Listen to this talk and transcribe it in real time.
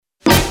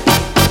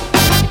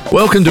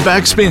Welcome to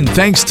Backspin.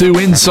 Thanks to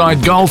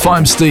Inside Golf.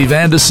 I'm Steve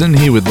Anderson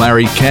here with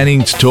Larry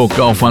Canning to talk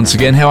golf once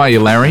again. How are you,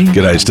 Larry?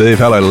 G'day, Steve.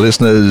 Hello to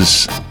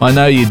listeners. I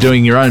know you're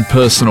doing your own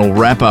personal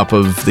wrap-up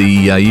of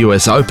the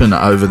US Open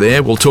over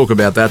there. We'll talk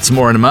about that some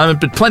more in a moment,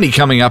 but plenty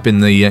coming up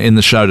in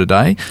the show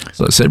today. As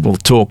I said, we'll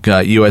talk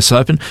US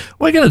Open.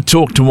 We're going to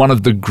talk to one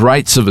of the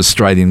greats of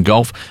Australian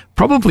golf,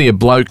 probably a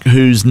bloke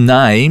whose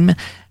name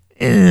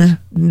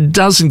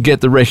doesn't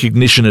get the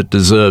recognition it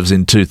deserves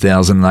in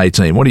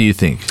 2018. What do you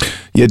think?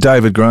 Yeah,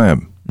 David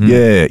Graham.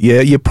 Yeah,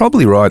 you're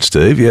probably right,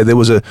 Steve. Yeah, there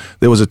was a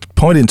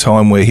point in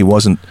time where he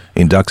wasn't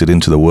inducted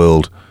into the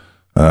World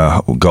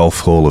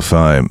Golf Hall of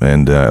Fame,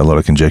 and a lot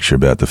of conjecture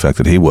about the fact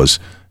that he was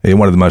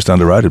one of the most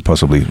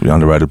possibly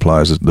underrated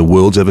players that the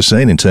world's ever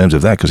seen in terms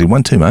of that, because he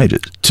won two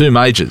majors. Two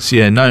majors,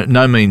 yeah,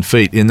 no mean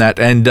feat in that,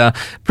 and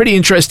pretty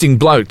interesting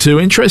bloke too.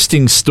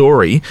 Interesting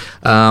story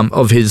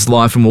of his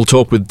life, and we'll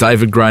talk with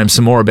David Graham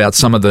some more about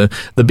some of the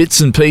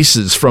bits and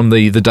pieces from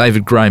the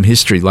David Graham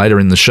history later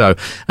in the show.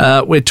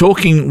 We're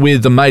talking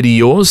with a mate of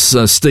yours,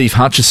 Steve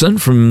Hutchison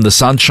from the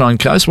Sunshine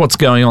Coast. What's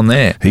going on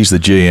there? He's the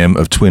GM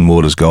of Twin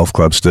Waters Golf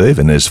Club, Steve,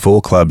 and there's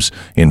 4 clubs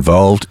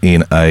involved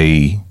in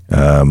a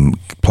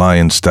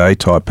play and stay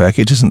type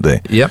package, isn't there?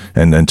 Yep.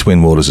 And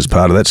Twin Waters is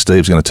part of that.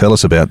 Steve's going to tell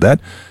us about that.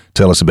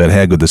 Tell us about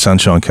how good the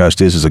Sunshine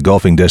Coast is as a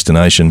golfing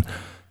destination.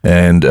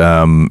 And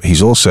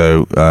he's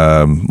also,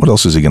 what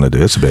else is he going to do?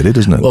 That's about it,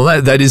 isn't it?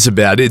 Well, that is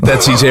about it.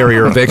 That's his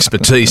area of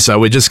expertise, so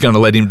we're just going to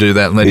let him do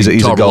that and let him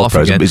toddle off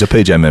again. He's a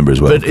PJ member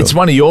as well. But it's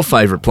one of your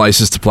favourite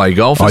places to play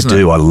golf, isn't it? I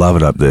do. I love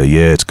it up there.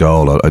 Yeah, it's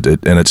gold.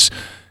 And it's...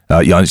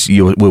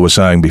 we were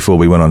saying before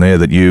we went on air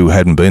that you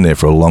hadn't been there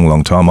for a long,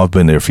 long time. I've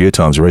been there a few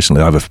times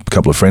recently. I have a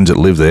couple of friends that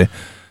live there,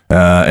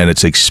 and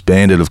it's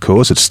expanded, of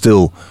course. It's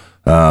still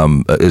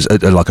is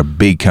like a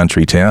big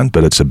country town,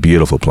 but it's a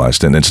beautiful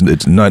place. And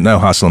it's no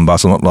hustle and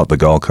bustle, not like the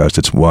Gold Coast.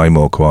 It's way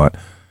more quiet.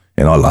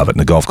 And I love it, and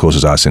the golf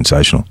courses are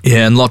sensational.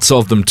 Yeah, and lots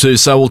of them too.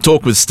 So we'll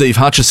talk with Steve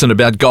Hutchison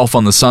about golf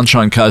on the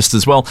Sunshine Coast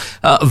as well.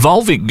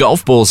 Volvik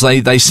golf balls,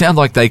 they sound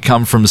like they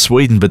come from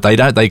Sweden, but they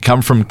don't. They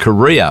come from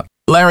Korea.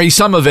 Larry,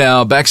 some of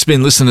our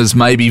Backspin listeners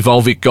may be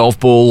Volvik golf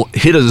ball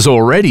hitters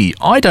already.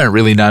 I don't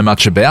really know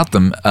much about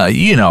them.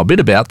 You know a bit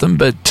about them,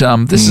 but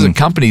this is a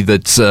company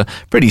that's a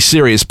pretty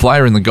serious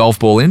player in the golf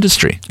ball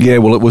industry. Yeah,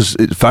 well, it was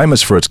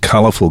famous for its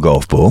colourful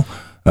golf ball,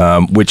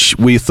 which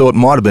we thought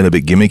might have been a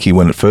bit gimmicky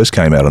when it first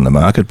came out on the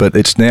market, but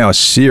it's now a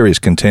serious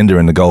contender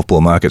in the golf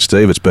ball market,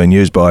 Steve. It's been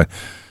used by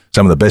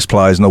some of the best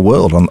players in the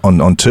world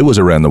on tours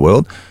around the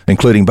world,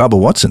 including Bubba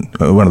Watson,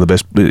 one of the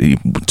best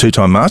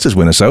 2-time Masters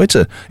winners. So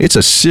it's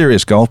a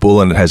serious golf ball,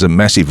 and it has a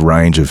massive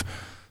range of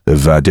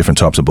different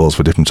types of balls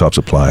for different types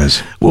of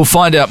players. We'll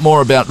find out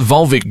more about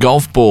Volvik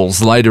golf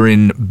balls later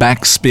in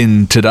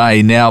Backspin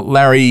today. Now,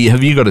 Larry,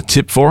 have you got a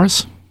tip for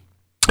us?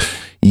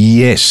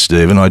 Yes,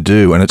 Stephen, I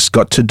do, and it's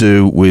got to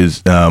do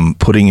with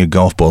putting your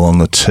golf ball on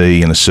the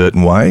tee in a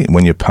certain way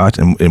when you putt,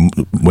 and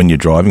when you're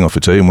driving off a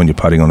tee, and when you're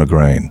putting on a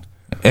green.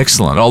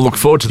 Excellent. I'll look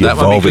forward to that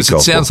one, because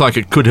it sounds like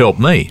it could help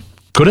me.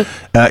 Could it?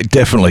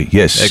 Definitely,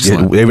 yes.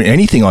 Excellent.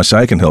 Anything I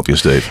say can help you,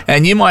 Steve.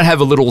 And you might have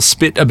a little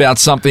spit about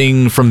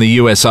something from the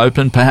US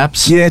Open,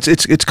 perhaps? Yeah,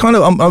 it's kind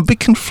of, I'm a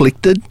bit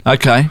conflicted.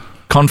 Okay.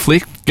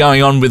 Conflict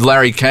going on with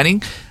Larry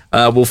Canning.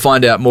 We'll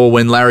find out more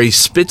when Larry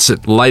spits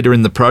it later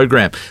in the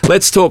program.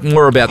 Let's talk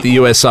more about the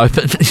US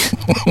Open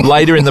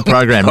later in the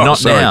program, now.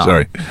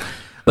 Sorry.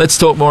 Let's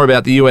talk more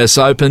about the US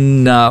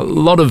Open. A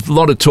lot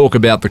of talk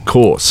about the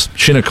course,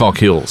 Shinnecock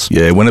Hills.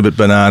 Yeah, went a bit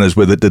bananas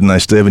with it, didn't they,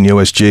 Stephen?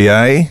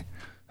 USGA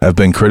have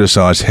been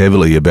criticised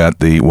heavily about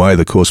the way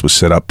the course was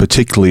set up,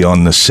 particularly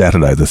on the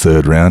Saturday, the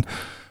third round,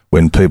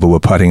 when people were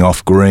putting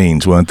off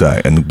greens, weren't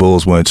they? And the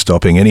balls weren't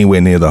stopping anywhere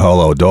near the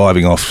hole. They were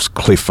diving off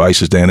cliff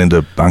faces down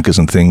into bunkers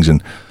and things.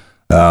 And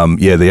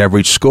the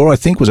average score, I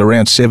think, was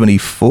around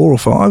 74 or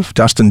 5.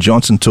 Dustin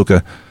Johnson took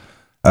a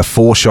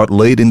 4-shot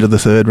lead into the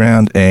third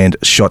round and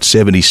shot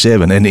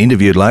 77. And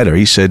interviewed later,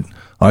 he said,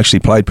 I actually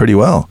played pretty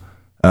well.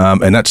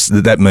 And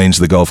that means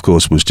the golf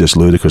course was just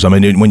ludicrous. I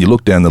mean, when you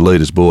look down the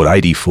leaders board,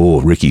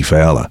 84, Ricky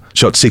Fowler,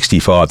 shot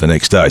 65 the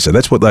next day. So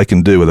that's what they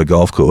can do with a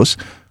golf course.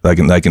 They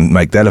can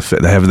make that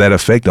effect. They have that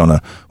effect on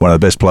one of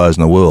the best players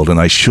in the world, and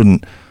they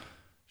shouldn't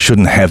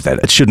have that.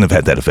 It shouldn't have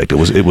had that effect.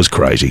 It was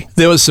crazy.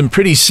 There was some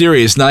pretty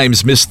serious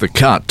names missed the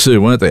cut too,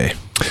 weren't there?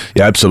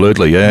 Yeah,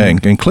 absolutely. Yeah,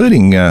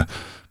 including a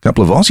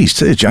couple of Aussies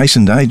too.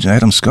 Jason Day,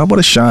 Adam Scott. What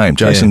a shame.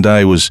 Jason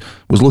Day was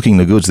looking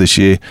the goods this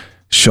year.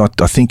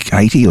 Shot, I think,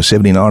 80 or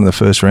 79 in the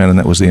first round, and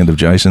that was the end of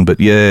Jason. But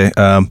yeah,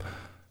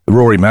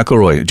 Rory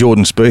McIlroy,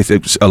 Jordan Spieth,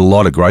 it's a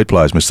lot of great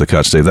players missed the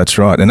cut, Steve. That's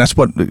right. And that's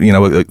what,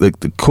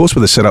 the course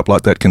with a setup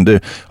like that can do.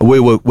 We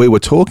were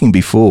talking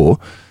before,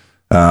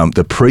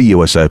 the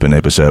pre-US Open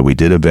episode we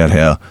did, about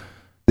how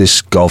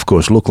this golf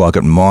course looked like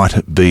it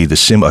might be a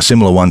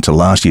similar one to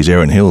last year's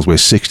Erin Hills, where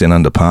 16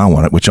 under par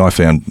won it, which I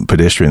found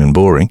pedestrian and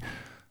boring.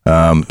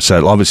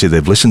 So obviously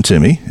they've listened to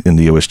me in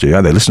the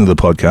USGA. They listened to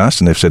the podcast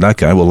and they've said,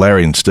 okay, well,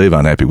 Larry and Steve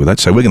aren't happy with that,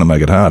 so we're going to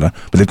make it harder.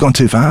 But they've gone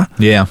too far.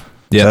 Yeah.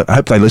 Yeah. So I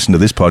hope they listen to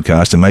this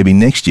podcast, and maybe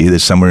next year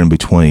there's somewhere in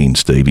between,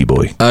 Stevie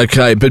boy.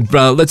 Okay, but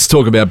let's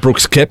talk about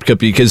Brooks Koepka,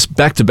 because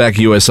back-to-back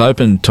US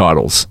Open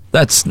titles,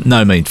 that's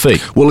no mean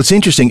feat. Well, it's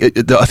interesting.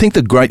 I think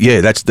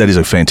that is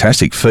a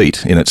fantastic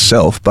feat in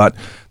itself, but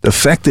the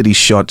fact that he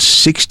shot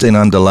 16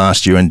 under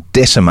last year and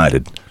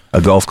decimated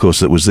a golf course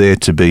that was there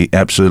to be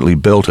absolutely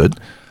belted,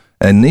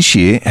 and this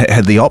year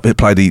had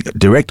played the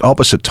direct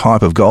opposite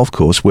type of golf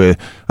course where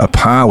a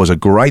par was a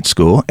great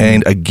score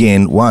and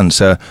again won.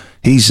 So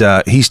he's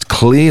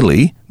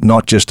clearly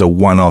not just a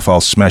one-off, I'll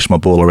smash my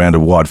ball around a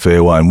wide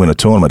fairway and win a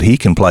tournament. He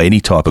can play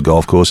any type of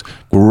golf course.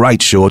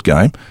 Great short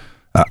game,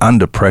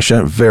 under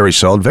pressure, very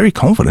solid, very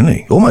confident,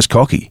 isn't he? Almost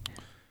cocky.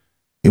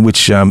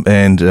 Which I'm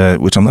not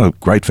a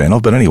great fan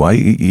of, but anyway,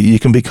 you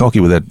can be cocky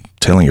without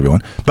telling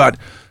everyone. But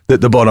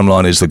the bottom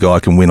line is the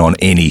guy can win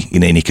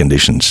in any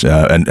conditions,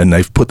 and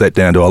they've put that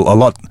down to a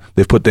lot.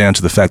 They've put down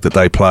to the fact that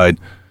they played.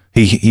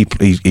 He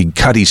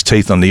cut his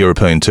teeth on the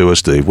European Tour,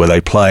 Steve, where they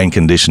play in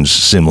conditions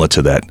similar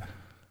to that.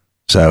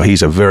 So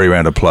he's a very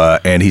rounded player,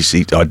 and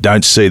I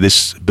don't see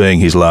this being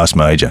his last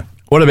major.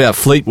 What about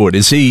Fleetwood?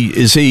 Is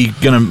he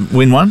going to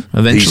win one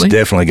eventually? He's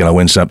definitely going to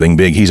win something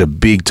big. He's a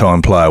big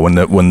time player. When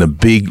the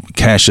big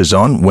cash is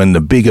on, when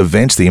the big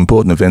events, the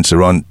important events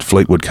are on,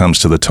 Fleetwood comes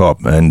to the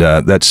top, and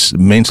that's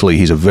mentally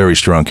he's a very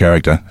strong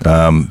character.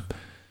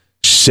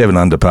 7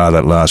 under par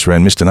that last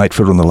round, missed an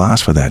 8-footer on the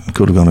last for that.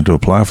 Could have gone into a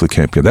playoff for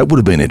Koepka. That would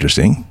have been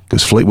interesting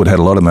because Fleetwood had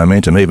a lot of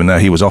momentum, even though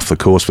he was off the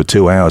course for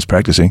 2 hours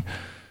practicing.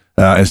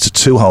 And it's a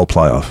 2-hole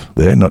playoff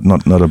there,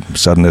 not a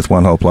sudden death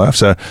 1-hole playoff.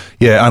 So,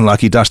 yeah,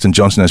 unlucky. Dustin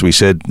Johnson, as we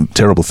said,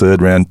 terrible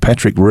third round.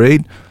 Patrick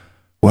Reed,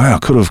 wow,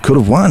 could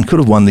have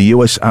won the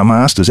US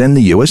Masters and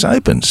the US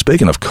Open.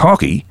 Speaking of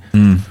cocky,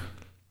 I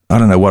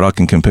don't know what I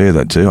can compare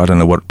that to. I don't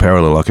know what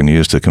parallel I can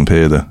use to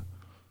compare the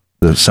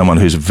someone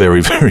who's very,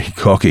 very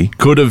cocky.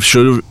 Could have,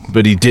 should have,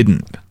 but he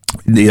didn't.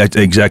 Yeah,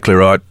 exactly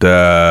right.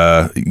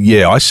 I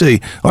see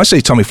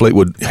Tommy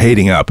Fleetwood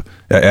heading up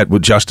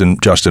with Justin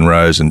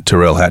Rose and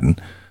Tyrrell Hatton,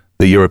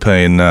 the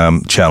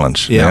European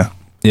Challenge. Yeah.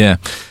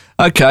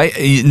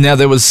 Okay, now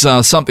there was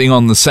something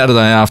on the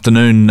Saturday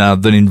afternoon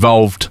that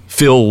involved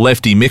Phil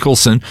Lefty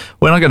Mickelson.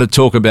 We're not going to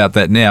talk about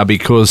that now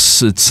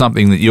because it's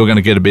something that you're going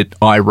to get a bit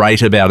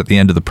irate about at the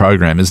end of the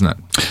program, isn't it?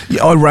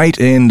 Yeah,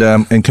 irate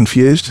and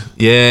confused.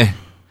 Yeah.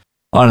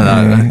 I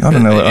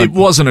don't know. It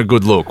wasn't a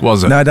good look,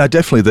 was it? No,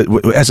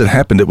 definitely. As it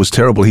happened, it was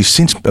terrible. He's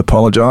since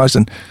apologised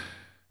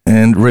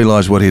and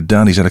realised what he'd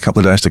done. He's had a couple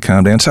of days to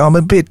calm down. So I'm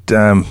a bit...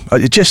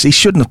 he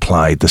shouldn't have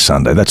played the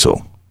Sunday, that's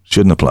all.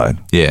 Shouldn't have played.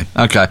 Yeah,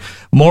 okay.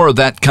 More of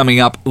that coming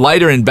up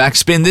later in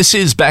Backspin. This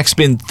is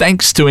Backspin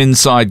thanks to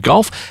Inside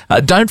Golf.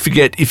 Don't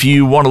forget, if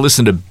you want to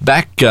listen to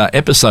back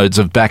episodes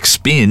of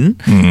Backspin,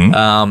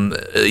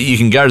 you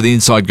can go to the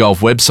Inside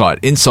Golf website,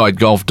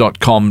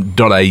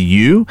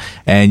 insidegolf.com.au,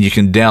 and you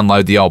can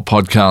download the old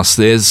podcast.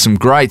 There's some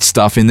great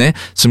stuff in there,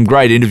 some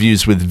great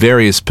interviews with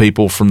various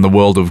people from the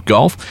world of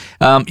golf.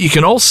 You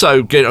can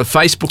also get a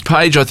Facebook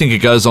page. I think it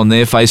goes on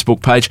their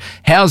Facebook page.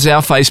 How's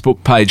our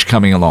Facebook page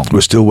coming along?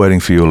 We're still waiting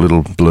for your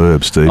little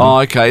blurb, Steve.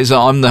 Oh, okay.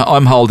 So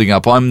I'm holding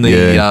up. I'm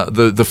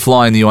the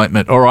fly in the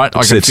ointment. All right,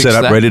 I can fix set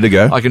up, that. Ready to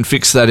go. I can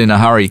fix that in a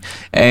hurry.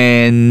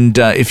 And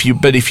if you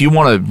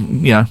want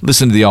to,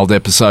 listen to the old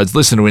episodes,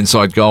 listen to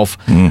Inside Golf.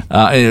 Go to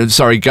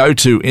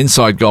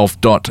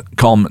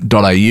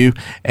insidegolf.com.au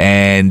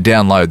and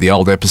download the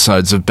old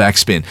episodes of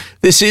Backspin.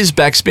 This is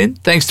Backspin.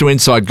 Thanks to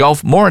Inside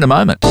Golf. More in a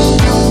moment.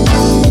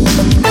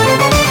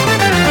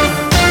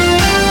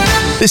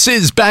 This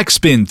is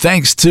Backspin,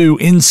 thanks to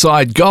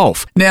Inside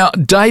Golf. Now,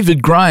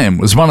 David Graham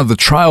was one of the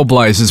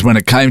trailblazers when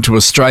it came to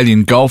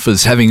Australian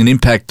golfers having an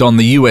impact on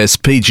the US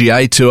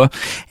PGA Tour,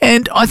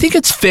 and I think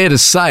it's fair to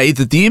say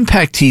that the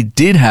impact he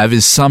did have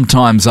is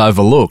sometimes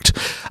overlooked.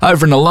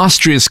 Over an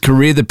illustrious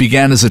career that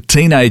began as a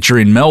teenager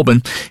in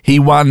Melbourne, he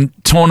won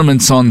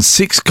tournaments on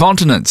 6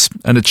 continents,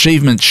 an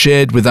achievement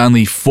shared with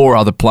only 4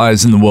 other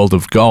players in the world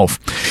of golf.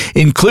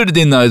 Included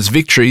in those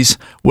victories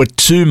were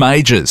 2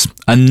 majors,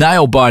 a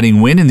nail-biting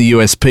win in the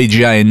US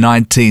PGA in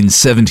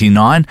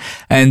 1979,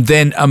 and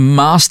then a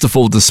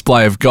masterful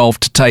display of golf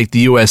to take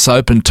the US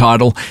Open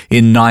title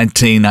in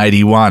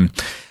 1981.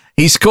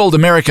 He's called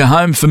America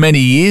home for many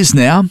years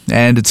now,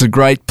 and it's a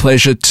great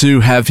pleasure to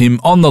have him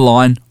on the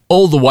line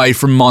all the way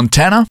from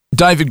Montana.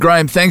 David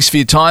Graham, thanks for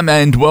your time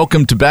and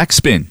welcome to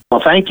Backspin. Well,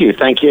 thank you.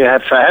 Thank you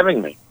for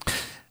having me.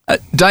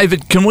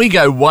 David, can we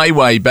go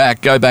way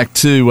back, to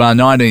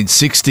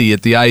 1960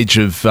 at the age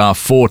of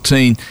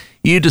 14?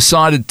 You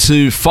decided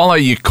to follow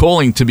your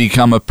calling to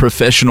become a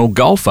professional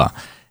golfer.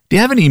 Do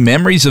you have any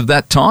memories of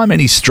that time?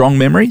 Any strong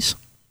memories?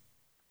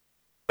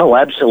 Oh,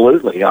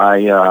 absolutely.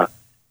 I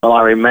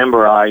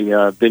remember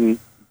I didn't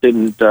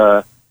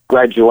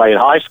graduate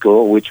high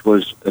school, which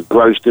was a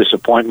gross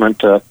disappointment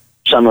to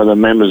some of the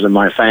members of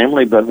my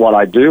family. But what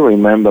I do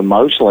remember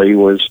mostly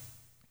was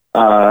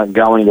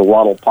going to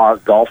Wattle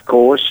Park Golf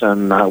Course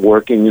and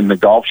working in the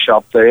golf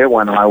shop there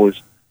when I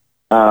was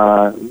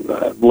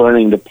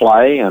learning to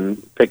play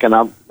and picking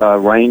up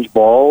range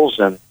balls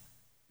and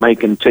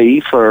making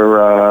tee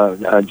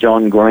for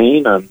John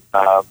Green and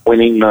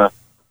winning the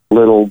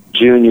little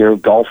junior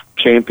golf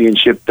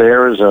championship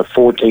there as a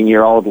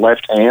 14-year-old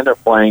left-hander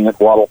playing at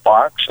Wattle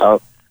Park.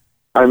 So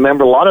I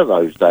remember a lot of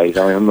those days.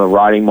 I remember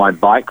riding my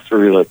bike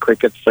through the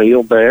cricket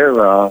field there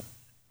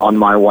on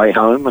my way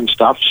home and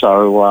stuff.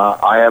 So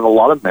I have a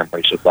lot of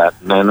memories of that.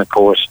 And then, of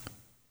course,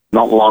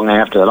 not long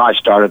after that, I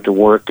started to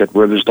work at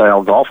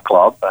Riversdale Golf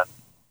Club. And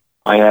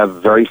I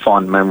have very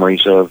fond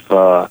memories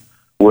of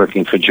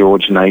working for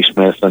George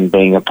Naismith and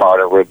being a part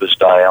of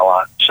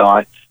Riversdale.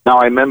 Now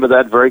I remember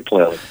that very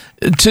clearly.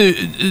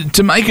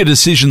 To make a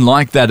decision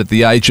like that at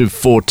the age of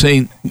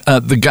 14,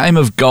 the game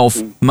of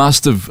golf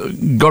must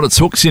have got its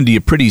hooks into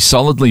you pretty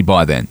solidly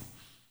by then.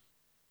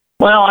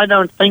 Well, I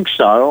don't think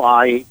so.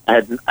 I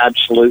had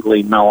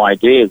absolutely no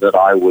idea that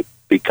I would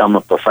become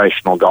a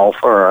professional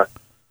golfer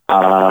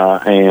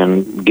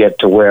and get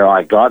to where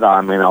I got.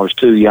 I mean, I was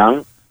too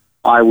young.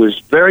 I was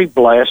very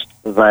blessed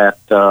that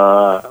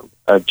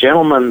a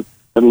gentleman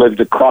that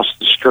lived across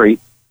the street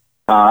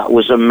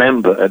was a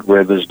member at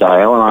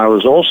Riversdale, and I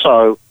was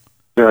also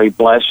very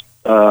blessed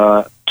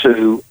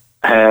to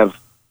have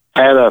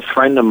had a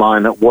friend of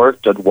mine that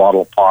worked at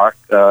Wattle Park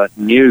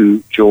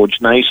knew George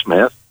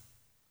Naismith,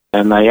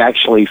 and they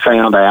actually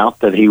found out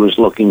that he was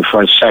looking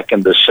for a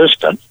second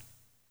assistant,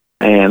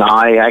 and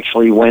I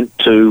actually went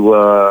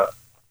to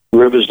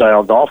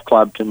Riversdale Golf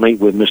Club to meet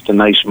with Mr.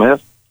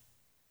 Naismith,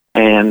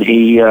 and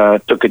he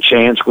took a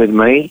chance with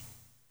me,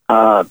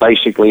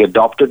 basically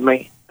adopted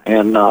me,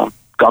 and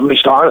got me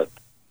started.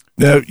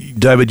 Now,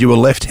 David, you were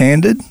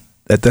left-handed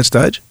at that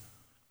stage?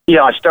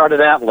 Yeah, I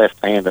started out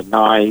left-handed, and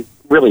I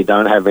really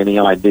don't have any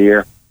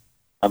idea.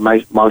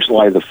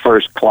 Mostly the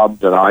first club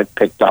that I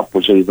picked up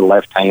was either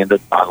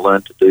left-handed. I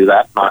learned to do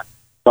that. But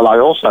I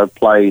also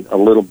played a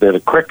little bit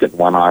of cricket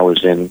when I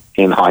was in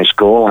high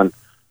school, and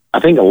I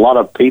think a lot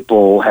of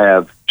people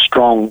have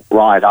strong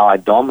right-eye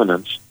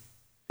dominance,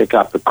 pick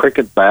up the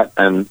cricket bat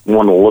and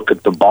want to look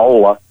at the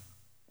bowler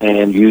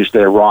and use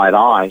their right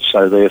eye,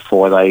 so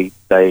therefore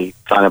they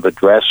kind of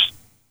address,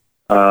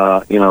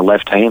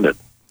 left-handed.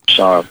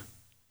 So,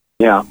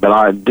 yeah,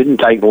 but it didn't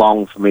take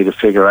long for me to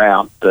figure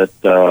out that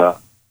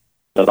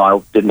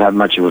I didn't have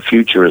much of a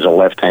future as a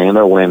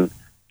left-hander when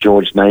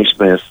George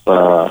Naismith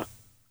was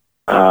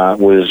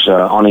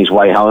on his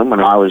way home,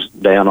 and I was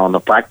down on the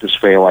practice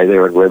fairway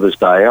there at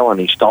Riversdale, and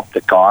he stopped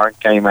the car and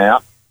came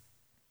out.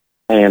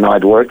 And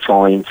I'd worked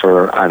for him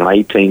for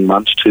 18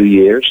 months, 2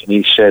 years, and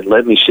he said,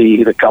 "Let me see you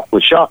hit a couple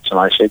of shots." And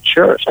I said,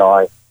 "Sure." So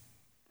I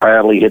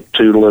proudly hit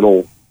two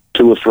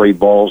or three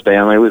balls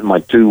down there with my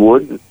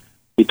 2-wood. And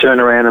he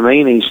turned around to me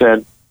and he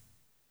said,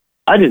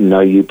 "I didn't know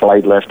you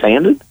played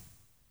left-handed."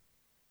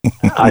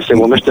 I said,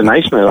 "Well, Mr.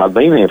 Naismith, I've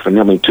been here for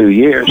nearly 2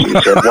 years." He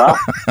said, "Well,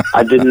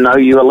 I didn't know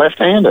you were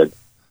left-handed."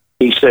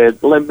 He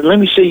said, let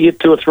me see you hit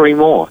 2 or 3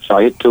 more. So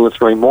I hit 2 or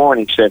 3 more,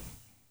 and he said,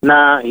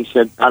 "Nah," he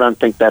said, "I don't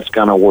think that's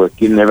going to work.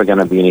 You're never going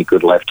to be any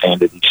good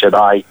left-handed." He said,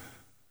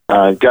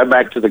 "Go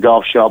back to the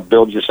golf shop,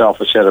 build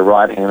yourself a set of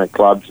right-handed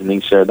clubs." And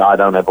he said, "I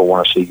don't ever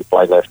want to see you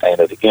play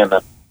left-handed again."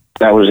 And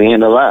that was the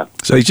end of that.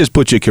 So he's just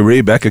put your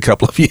career back a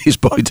couple of years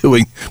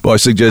by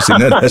suggesting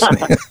that, hasn't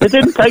he? It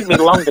didn't take me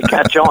long to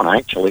catch on,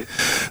 actually.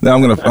 Now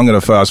I'm going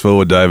to fast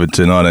forward, David,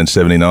 to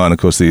 1979, of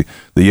course, the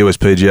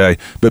USPGA.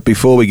 But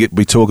before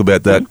we talk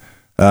about that,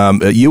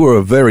 you were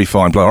a very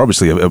fine player,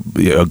 obviously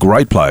a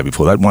great player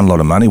before that. Won a lot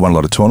of money, won a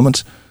lot of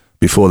tournaments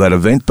before that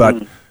event.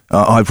 But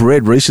I've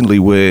read recently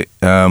where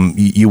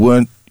you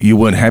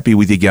weren't happy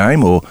with your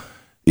game, or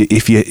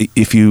if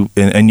you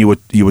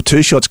were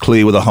 2 shots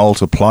clear with a hole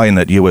to play in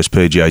that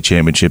USPGA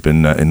Championship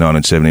in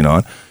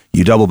 1979.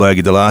 You double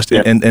bogeyed the last,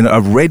 yep. and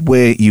I've read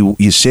where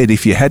you said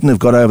if you hadn't have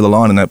got over the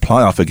line in that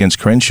playoff against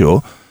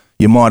Crenshaw,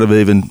 you might have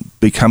even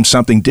become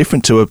something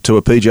different to a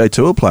PGA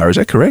Tour player. Is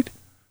that correct?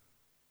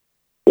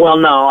 Well,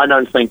 no, I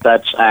don't think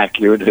that's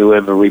accurate.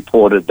 Whoever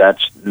reported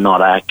that's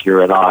not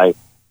accurate.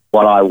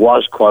 What I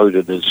was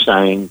quoted as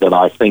saying that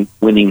I think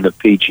winning the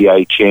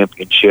PGA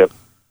Championship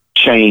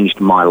changed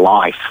my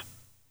life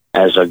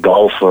as a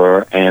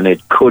golfer, and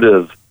it could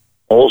have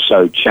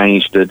also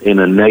changed it in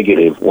a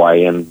negative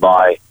way. And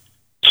by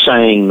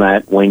saying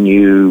that when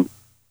you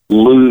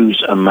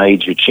lose a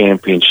major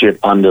championship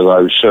under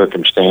those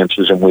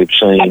circumstances, and we've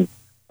seen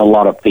a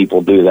lot of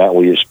people do that,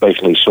 we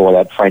especially saw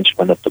that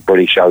Frenchman at the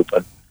British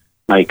Open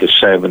make a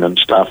 7 and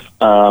stuff.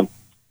 I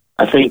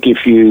think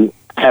if you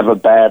have a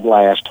bad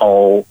last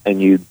hole and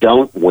you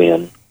don't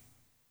win,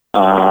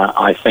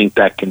 I think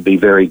that can be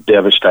very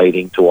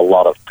devastating to a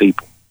lot of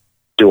people.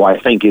 Do I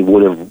think it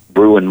would have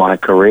ruined my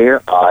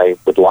career? I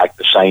would like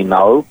to say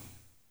no,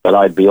 but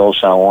I'd be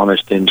also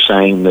honest in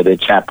saying that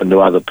it's happened to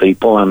other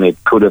people and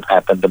it could have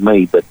happened to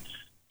me. But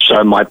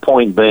so my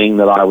point being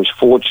that I was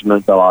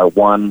fortunate that I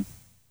won,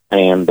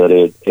 and that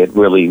it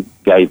really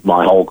gave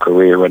my whole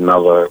career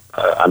another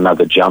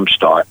jump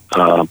start.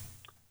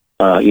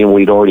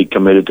 We'd already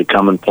committed to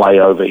come and play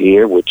over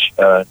here, which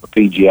the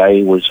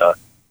PGA was a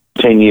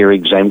 10-year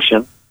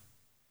exemption.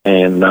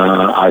 And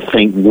I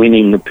think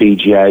winning the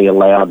PGA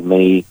allowed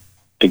me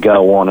to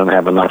go on and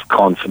have enough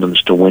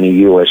confidence to win a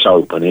U.S.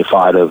 Open. If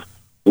I'd have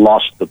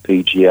lost the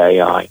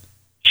PGA, I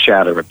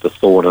shatter at the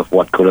thought of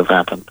what could have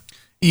happened.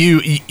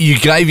 You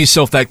gave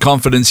yourself that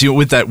confidence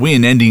with that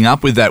win, ending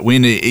up with that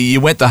win.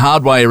 You went the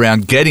hard way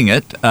around getting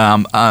it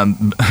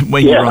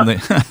when you were on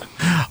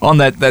on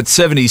that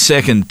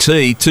 72nd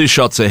tee, 2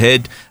 shots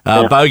ahead,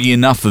 bogey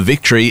enough for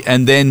victory,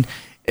 and then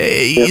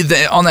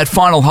on that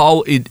final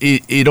hole,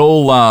 it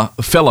all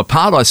fell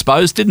apart, I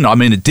suppose, didn't it? I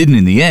mean, it didn't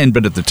in the end,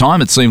 but at the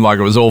time it seemed like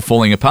it was all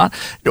falling apart.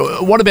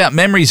 What about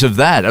memories of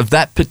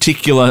that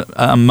particular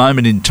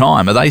moment in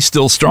time? Are they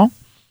still strong?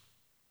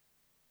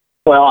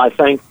 Well, I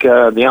think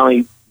the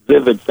only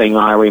vivid thing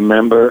I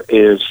remember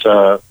is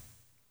the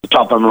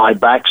top of my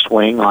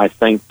backswing. I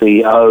think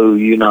the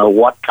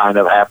you-know-what kind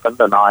of happened,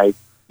 and I'd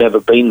never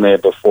been there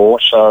before,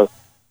 so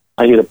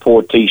I hit a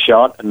poor tee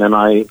shot, and then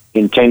I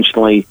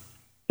intentionally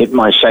hit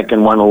my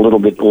second one a little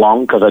bit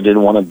long because I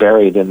didn't want to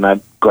bury it in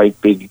that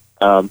great big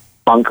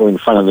bunker in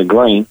front of the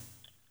green.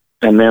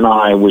 And then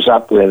I was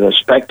up where the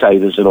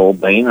spectators had all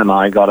been, and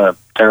I got a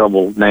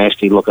terrible,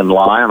 nasty-looking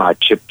lie, and I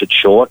chipped it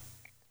short.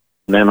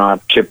 And then I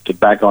chipped it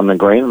back on the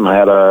green, and I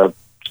had a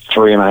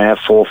 3.5,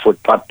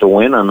 4-foot putt to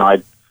win, and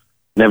I'd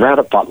never had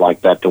a putt like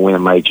that to win a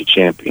major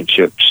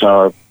championship.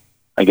 So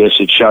I guess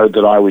it showed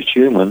that I was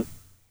human,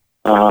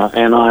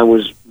 and I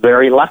was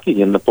very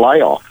lucky in the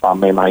playoff. I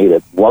mean, I hit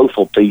a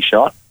woeful tee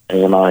shot,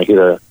 and I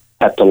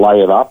had to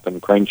lay it up,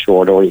 and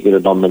Crenshaw had already hit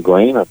it on the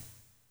green, and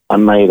I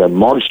made a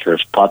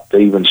monstrous putt to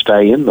even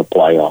stay in the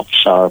playoff.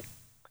 So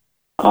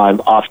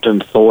I've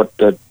often thought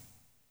that,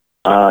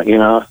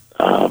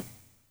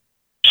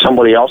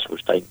 somebody else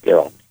was taking care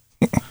of me.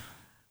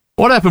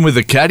 What happened with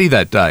the caddy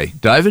that day,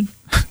 David?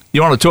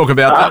 You want to talk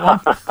about that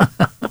one?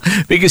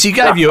 Because he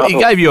gave you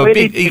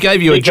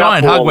a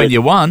giant hug when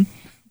you won.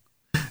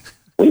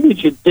 Where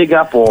did you dig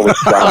up all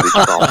this garbage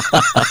from?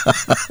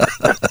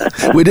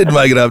 We didn't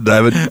make it up,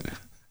 David.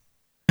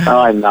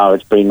 I know,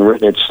 it's been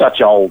written. It's such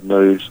old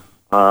news.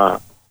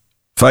 Fake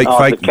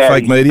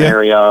media?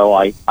 Scenario,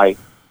 I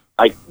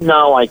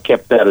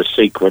kept that a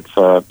secret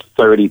for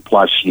 30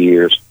 plus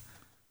years.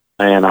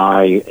 And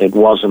it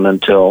wasn't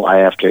until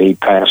after he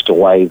passed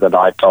away that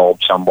I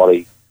told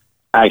somebody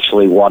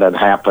actually what had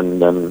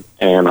happened,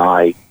 and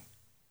I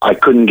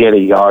couldn't get a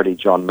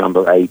yardage on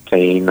number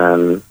 18,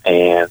 and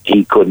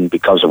he couldn't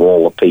because of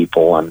all the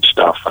people and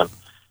stuff. And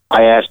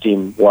I asked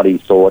him what he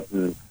thought,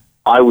 and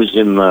I was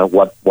in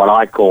what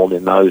I called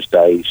in those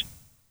days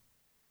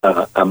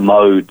a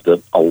mode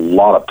that a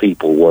lot of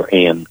people were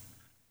in.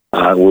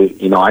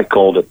 I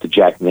called it the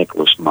Jack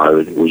Nicklaus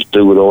mode. It was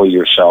do it all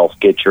yourself,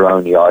 get your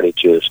own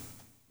yardages.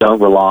 Don't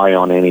rely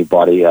on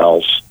anybody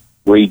else.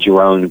 Read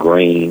your own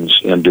greens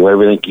and do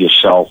everything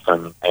yourself,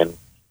 and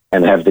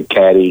have the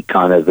caddy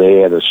kind of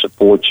there to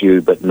support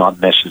you, but not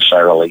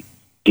necessarily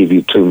give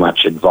you too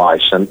much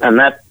advice. And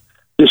that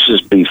this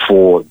is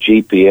before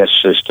GPS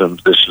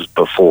systems. This is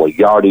before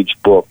yardage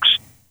books.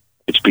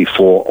 It's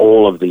before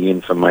all of the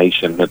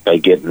information that they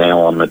get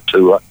now on the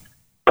tour.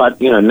 But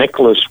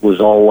Nicklaus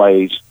was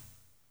always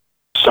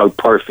so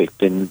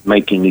perfect in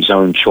making his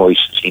own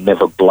choices. He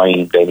never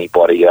blamed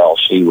anybody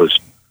else. He was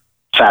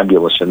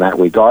fabulous in that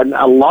regard. And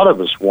a lot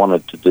of us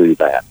wanted to do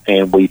that,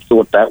 and we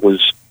thought that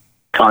was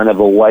kind of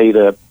a way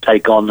to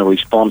take on the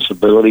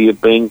responsibility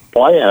of being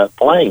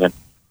playing. And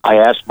I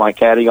asked my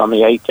caddy on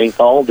the 18th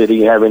hole, did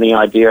he have any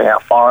idea how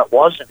far it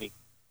was? And he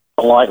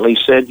politely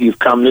said, "You've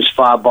come this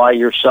far by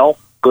yourself.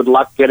 Good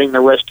luck getting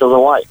the rest of the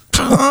way."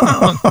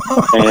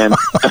 And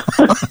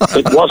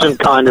it wasn't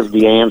kind of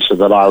the answer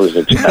that I was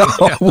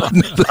expecting.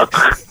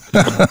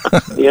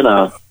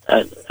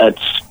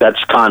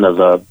 That's kind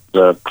of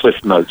the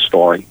Cliff Note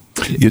story.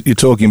 You're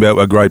talking about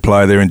a great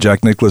player there in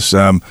Jack Nicklaus.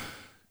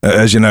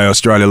 As you know,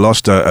 Australia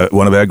lost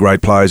one of our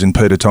great players in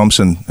Peter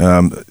Thompson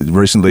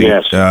recently.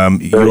 Yes,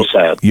 very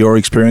sad. Your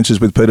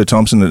experiences with Peter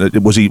Thompson,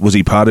 was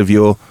he part of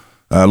your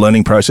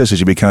learning process as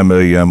you became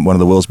one of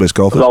the world's best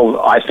golfers? Well,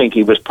 I think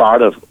he was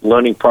part of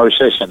learning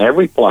process in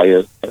every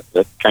player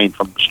that came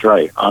from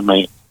Australia. I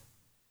mean,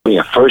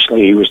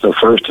 firstly, he was the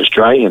first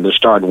Australian to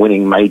start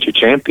winning major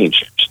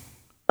championships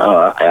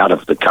out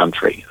of the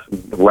country,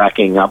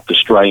 racking up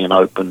Australian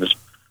Opens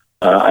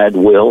at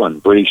will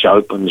and British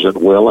Opens at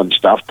will and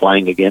stuff,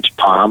 playing against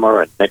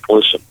Palmer and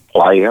Nicklaus and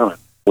Player, and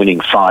winning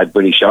 5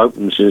 British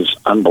Opens is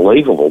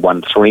unbelievable,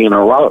 won 3 in a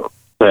row.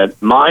 But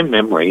my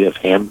memory of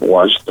him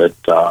was that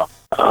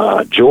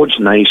George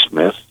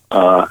Naismith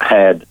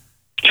had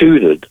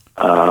tutored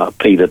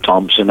Peter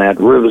Thompson at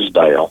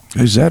Riversdale.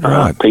 Is that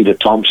right? Peter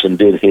Thompson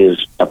did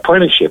his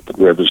apprenticeship at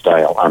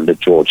Riversdale under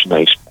George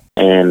Naismith.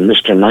 And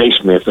Mr.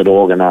 Naismith had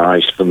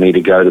organised for me to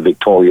go to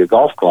Victoria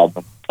Golf Club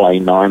and play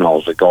 9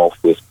 holes of golf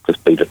with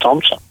Peter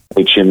Thompson,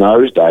 which in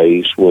those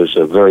days was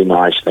a very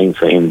nice thing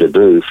for him to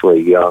do for a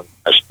young,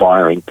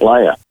 aspiring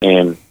player.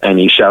 And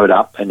he showed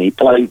up and he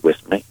played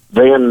with me.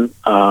 Then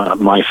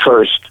my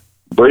first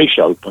British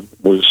Open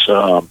was,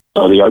 the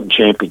Open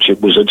Championship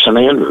was at St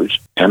Andrews,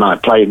 and I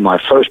played my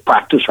first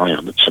practice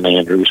round at St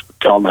Andrews with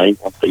Carl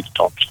Nagel and Peter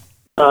Thompson.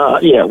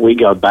 We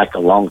go back a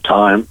long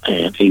time,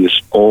 and he was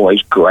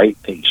always great.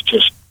 He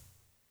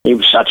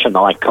was such an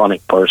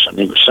iconic person.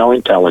 He was so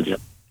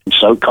intelligent and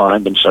so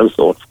kind and so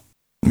thoughtful.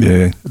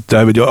 Yeah,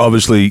 David,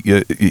 obviously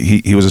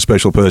he was a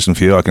special person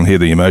for you. I can hear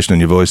the emotion in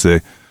your voice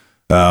there.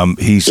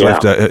 He's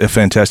left a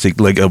fantastic,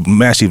 a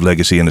massive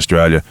legacy in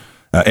Australia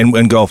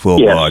and golf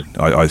worldwide,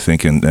 I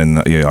think. And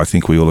I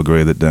think we all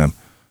agree that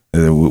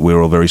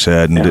we're all very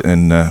sad.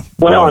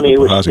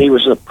 He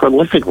was a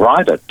prolific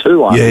writer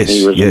too.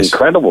 He was an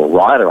incredible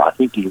writer. I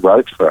think he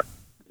wrote for.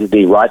 Did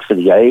he write for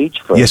The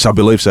Age? Yes, I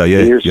believe so.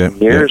 Yeah, years and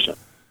years, and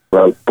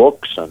wrote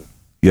books and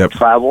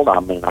traveled. I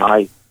mean,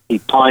 he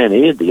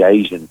pioneered the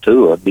Asian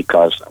tour,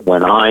 because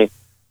when I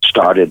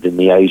started in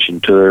the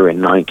Asian tour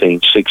in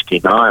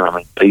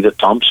 1969, Peter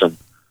Thompson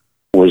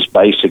was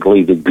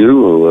basically the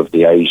guru of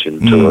the Asian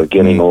tour,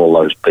 getting all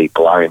those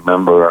people. I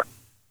remember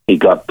he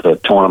got the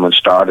tournament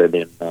started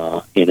in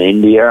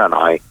India, and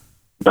I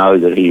know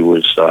that he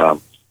was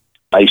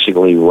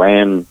basically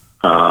ran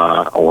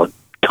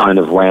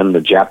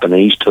the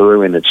Japanese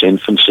tour in its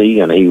infancy,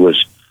 and he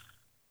was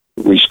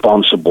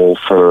responsible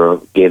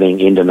for getting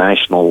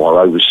international or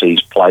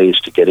overseas players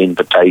to get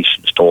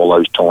invitations to all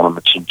those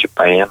tournaments in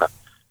Japan.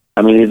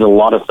 I mean, he did a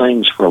lot of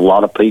things for a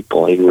lot of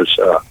people. He was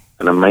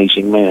an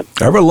amazing man.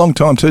 Over a long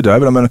time too,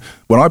 David. I mean,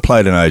 when I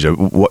played in Asia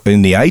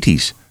in the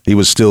 80s, he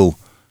was still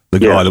the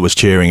guy that was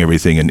chairing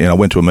everything. And I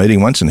went to a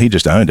meeting once, and he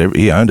just owned it.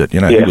 He owned it.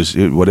 He was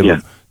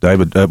whatever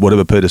David,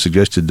 whatever Peter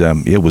suggested,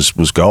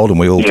 was gold, and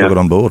we all took it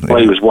on board. Well,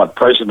 he was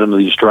president of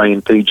the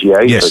Australian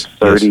PGA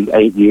for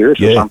 38 years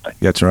or something.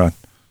 That's right.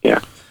 Yeah.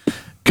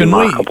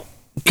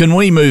 Can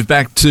we move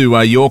back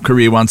to your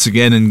career once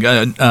again? And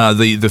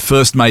the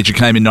first major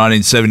came in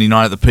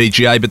 1979 at the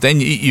PGA, but then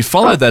you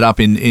followed that up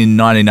in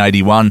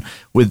 1981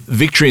 with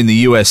victory in the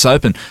US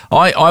Open.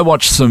 I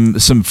watched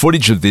some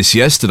footage of this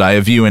yesterday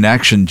of you in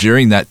action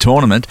during that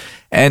tournament,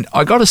 and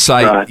I got to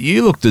say,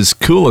 you looked as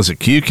cool as a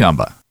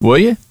cucumber. Were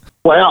you?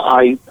 Well,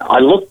 I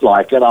looked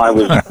like it. I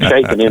was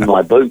shaking in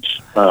my boots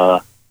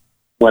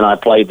when I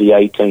played the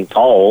 18th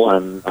hole,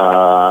 and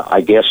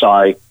I guess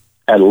I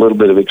had a little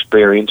bit of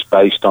experience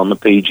based on the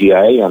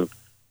PGA, and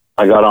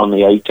I got on the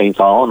 18th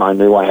hole, and I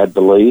knew I had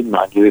the lead, and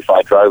I knew if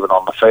I drove it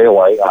on the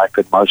fairway, I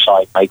could most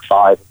likely make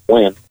 5 and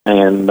win.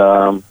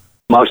 And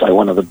mostly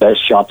one of the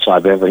best shots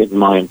I've ever hit in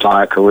my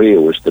entire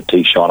career was the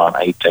tee shot on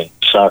 18.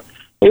 So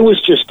it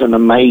was just an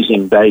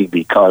amazing day,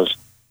 because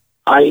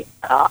I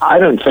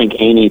don't think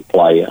any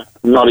player,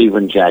 not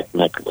even Jack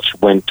Nicklaus,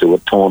 went to a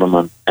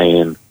tournament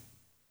and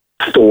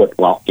thought,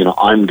 well,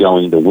 I'm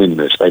going to win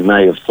this. They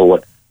may have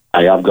thought,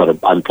 hey,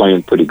 I'm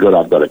playing pretty good,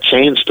 I've got a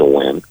chance to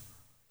win,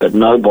 but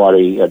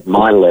nobody at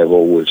my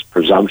level was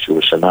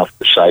presumptuous enough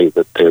to say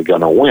that they're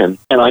going to win.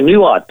 And I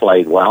knew I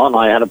played well, and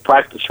I had a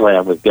practice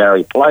round with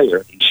Gary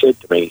Player. He said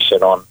to me,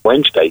 on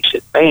Wednesday, he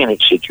said, man,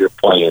 you're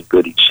playing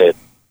good. He said,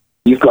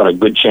 you've got a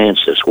good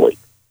chance this week.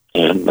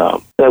 And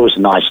that was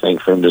a nice thing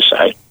for him to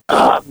say.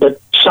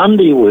 But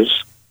Sunday was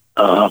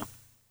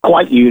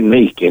quite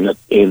unique in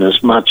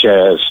as much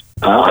as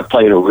I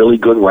played a really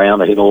good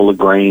round. I hit all the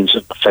greens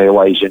and the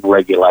fairways in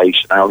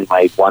regulation. I only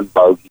made 1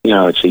 bogey.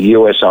 It's a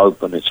U.S.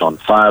 Open. It's on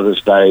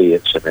Father's Day.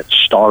 It's an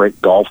historic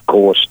golf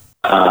course.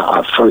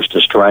 Our first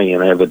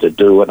Australian ever to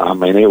do it. I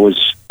mean, it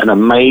was an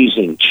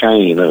amazing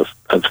chain of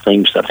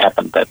things that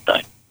happened that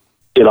day.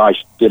 Did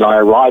I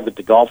arrive at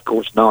the golf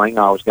course knowing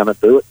I was going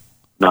to do it?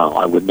 No,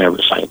 I would never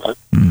say that.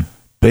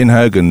 Ben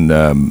Hogan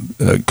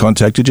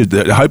contacted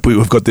you. I hope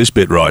we've got this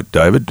bit right,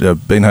 David.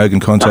 Ben Hogan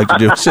contacted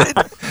you.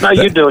 No,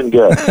 you're doing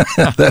good.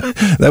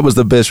 that was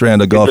the best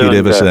round of golf you'd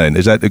ever seen.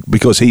 Is that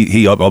because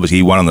he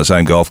obviously won on the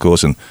same golf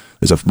course, and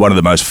there's one of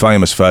the most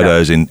famous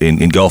photos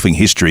in golfing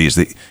history is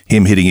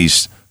him hitting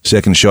his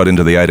second shot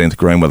into the 18th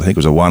green with, I think it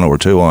was a 1 or a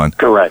 2 iron.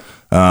 Correct.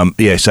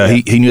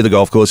 He knew the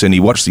golf course, and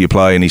he watched you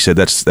play, and he said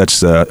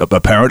that's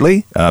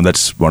apparently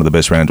that's one of the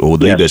best rounds, or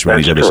the best round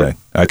he's ever seen.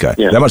 Okay,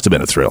 that must have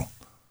been a thrill.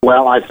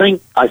 Well, I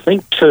think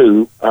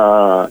too,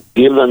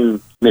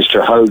 given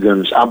Mr.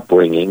 Hogan's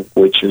upbringing,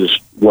 which is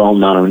well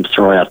known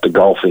throughout the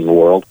golfing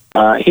world,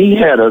 he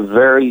had a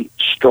very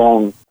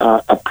strong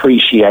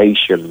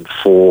appreciation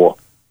for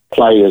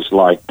players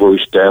like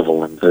Bruce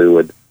Devlin, who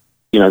had,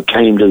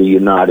 came to the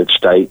United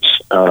States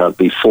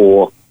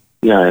before,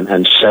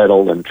 and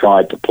settled and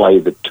tried to play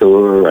the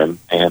tour and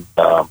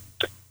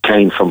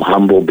came from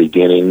humble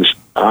beginnings.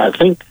 I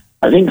think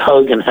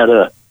Hogan had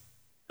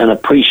an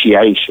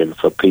appreciation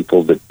for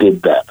people that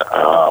did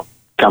that,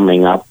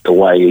 coming up the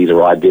way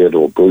either I did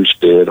or Bruce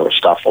did or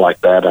stuff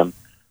like that, and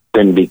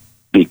then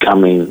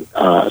becoming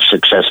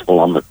successful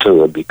on the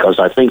tour, because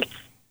I think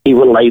he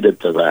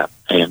related to that.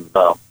 And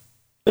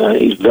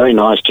he's a very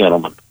nice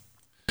gentleman.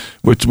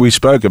 We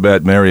spoke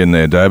about Marion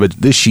there, David.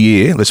 This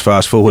year, let's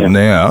fast forward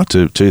now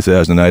to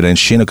 2018,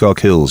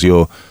 Shinnecock Hills.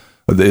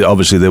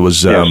 Obviously, there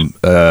was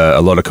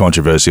a lot of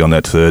controversy on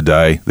that third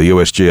day. The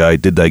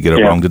USGA, did they get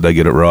it wrong? Did they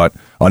get it right?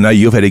 I know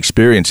you've had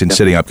experience in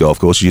setting up golf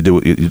courses. You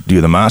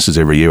do the Masters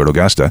every year at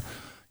Augusta.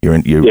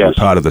 You're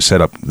part of the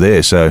setup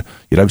there, so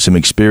you'd have some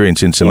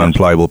experience in some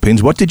unplayable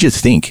pins. What did you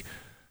think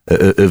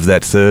of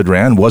that third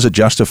round? Was it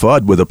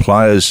justified? Were the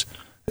players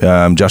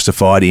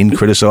justified in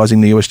criticising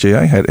the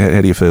USGA?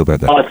 How do you feel about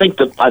that? I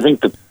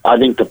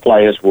think the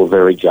players were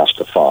very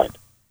justified.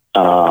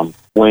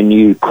 when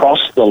you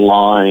cross the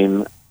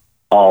line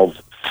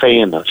of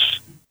fairness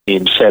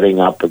in setting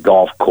up a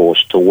golf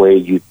course to where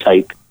you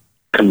take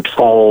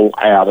control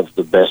out of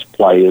the best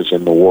players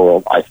in the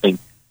world, I think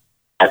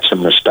that's a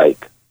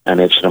mistake. And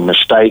it's a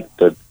mistake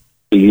that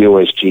the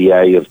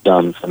USGA have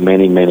done for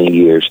many, many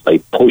years. They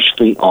push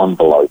the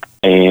envelope.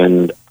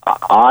 And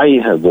I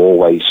have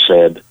always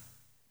said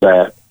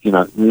that,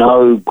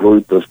 no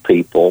group of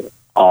people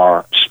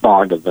are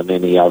smarter than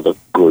any other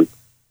group.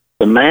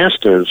 The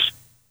Masters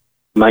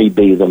may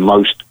be the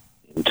most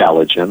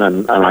intelligent,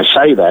 and I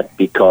say that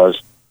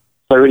because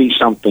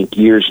 30-something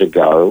years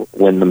ago,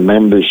 when the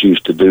members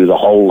used to do the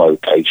hole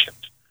locations,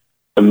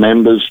 the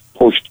members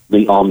pushed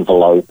the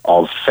envelope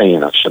of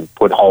fairness and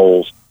put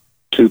holes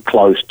too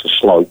close to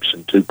slopes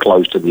and too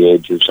close to the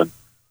edges, and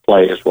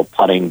players were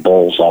putting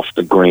balls off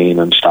the green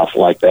and stuff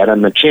like that.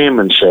 And the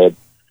chairman said,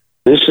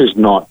 this is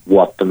not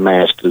what the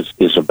Masters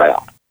is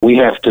about. We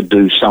have to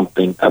do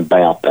something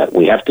about that.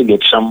 We have to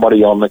get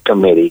somebody on the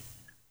committee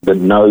that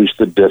knows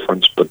the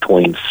difference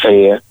between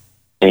fair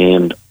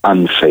and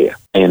unfair.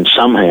 And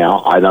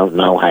somehow, I don't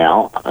know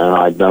how, and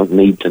I don't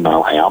need to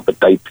know how,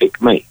 but they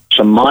pick me.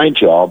 So my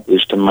job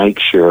is to make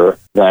sure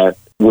that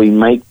we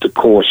make the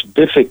course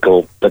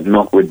difficult, but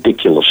not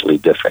ridiculously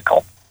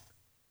difficult.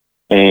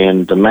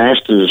 And the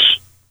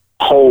Masters'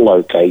 hole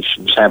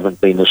locations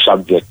haven't been a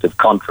subject of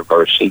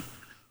controversy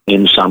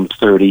in some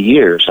 30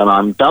 years. And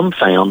I'm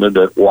dumbfounded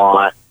at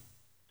why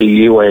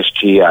the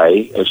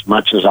USGA, as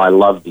much as I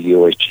love the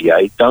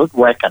USGA, don't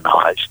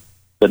recognize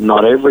that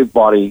not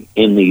everybody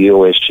in the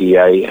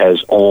USGA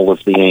has all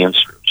of the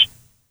answers.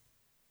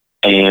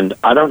 And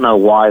I don't know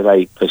why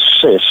they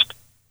persist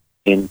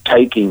in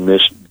taking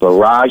this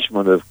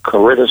barragement of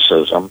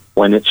criticism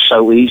when it's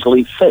so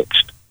easily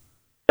fixed.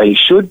 They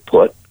should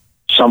put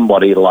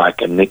somebody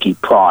like a Nicky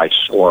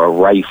Price or a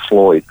Ray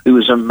Floyd, who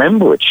is a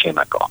member at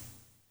Shinnecock,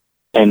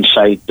 and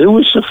say, do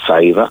us a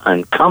favor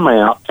and come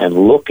out and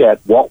look at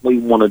what we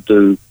want to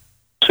do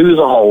to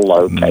the hole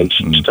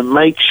locations to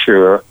make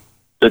sure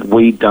that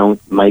we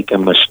don't make a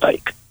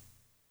mistake.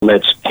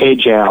 Let's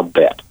hedge our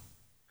bet.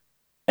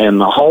 And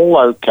the hole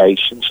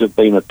locations have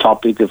been a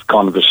topic of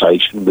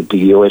conversation with the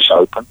U.S.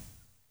 Open,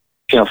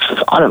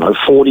 for,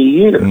 40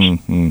 years.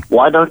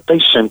 Why don't they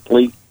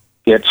simply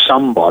get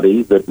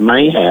somebody that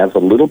may have a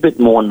little bit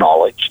more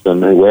knowledge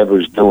than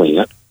whoever's doing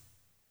it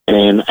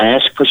and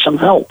ask for some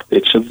help?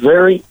 It's a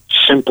very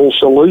simple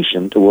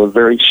solution to a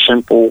very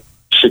simple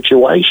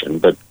situation.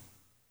 But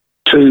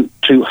to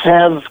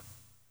have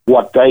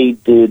what they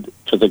did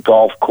to the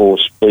golf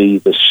course be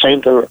the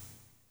center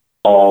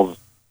of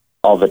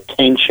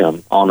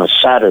attention on a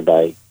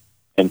Saturday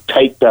and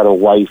take that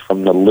away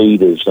from the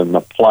leaders and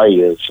the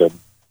players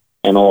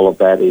and all of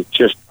that, it's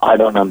just, I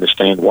don't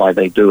understand why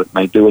they do it. And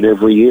they do it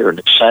every year, and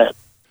it's sad.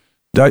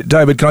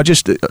 David, can I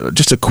just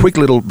a quick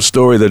little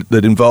story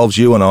that involves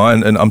you and I,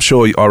 and I'm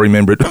sure I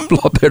remember it a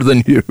lot better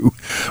than you.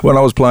 When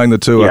I was playing the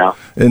tour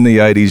in the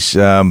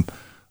 80s,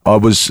 I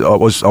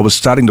was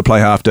starting to play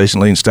half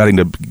decently and starting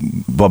to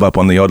bob up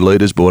on the odd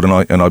leaders board, and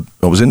I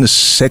was in the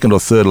second or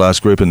third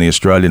last group in the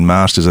Australian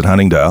Masters at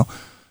Huntingdale.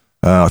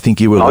 I think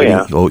you were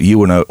leading, or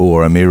you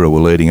or Amira were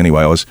leading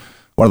anyway. I was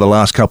one of the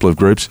last couple of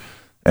groups,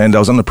 and I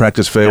was on the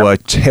practice fairway,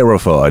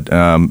 terrified,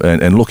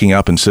 and looking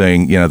up and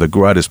seeing the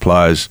greatest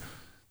players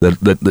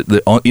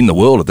that in the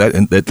world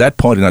at that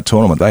point in that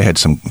tournament. They had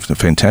some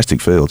fantastic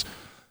fields,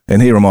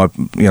 and here am I,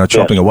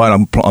 chopping away.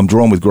 And I'm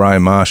drawn with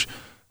Graham Marsh.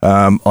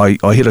 I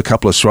hit a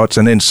couple of shots,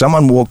 and then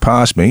someone walked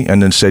past me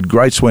and then said,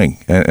 "Great swing,"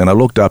 and I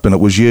looked up, and it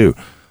was you,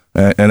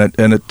 and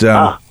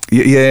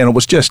it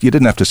was just, you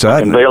didn't have to say it.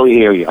 I can barely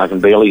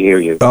hear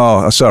you.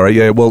 Oh, sorry.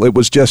 Yeah, well, it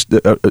was just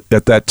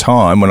at that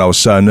time when I was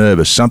so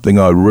nervous, something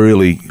I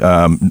really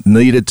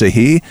needed to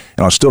hear,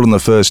 and I stood on the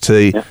first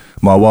tee. Yeah.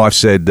 My wife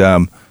said,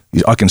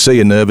 "I can see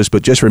you're nervous,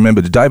 but just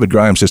remember, David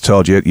Graham's just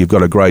told you you've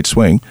got a great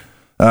swing.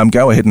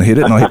 Go ahead and hit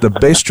it." And I hit the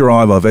best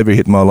drive I've ever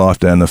hit in my life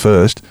down the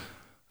first.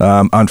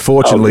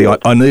 Unfortunately,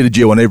 I needed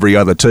you on every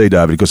other tee,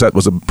 David, because that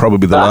was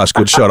probably the last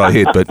good shot I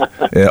hit. But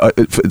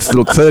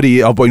look,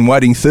 30. I've been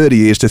waiting 30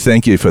 years to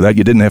thank you for that.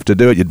 You didn't have to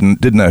do it. You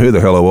didn't know who the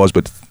hell I was,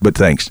 but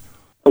thanks.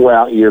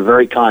 Well, you're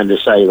very kind to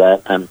say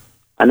that. And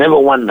I never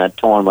won that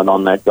tournament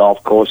on that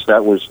golf course.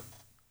 That was,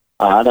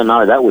 I don't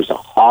know, that was a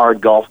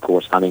hard golf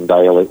course,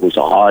 Huntingdale. It was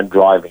a hard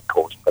driving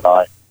course.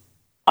 But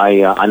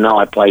I know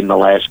I played in the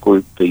last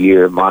group the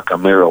year Mark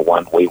O'Meara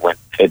won. We went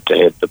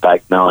head-to-head the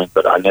back nine,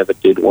 but I never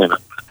did win it.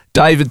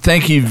 David,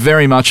 thank you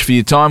very much for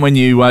your time. When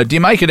you do you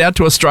make it out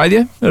to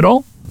Australia at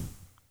all?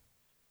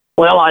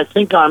 Well, I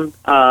think I'm.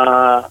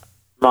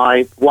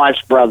 My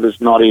wife's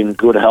brother's not in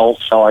good health,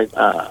 so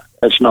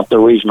that's not the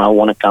reason I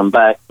want to come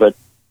back. But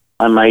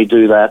I may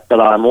do that. But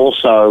I'm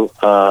also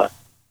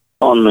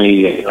on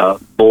the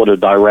board of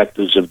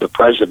directors of the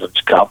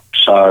President's Cup,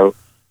 so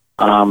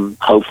I'm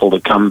hopeful to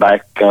come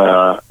back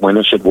when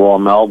it's at Royal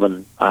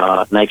Melbourne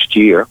next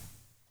year,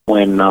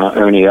 when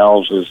Ernie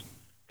Els is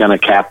going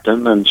to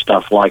captain and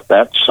stuff like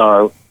that.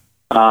 So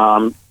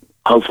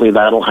hopefully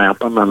that'll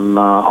happen, and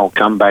I'll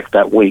come back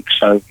that week.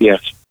 So,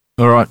 yes.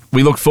 All right.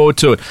 We look forward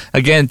to it.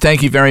 Again,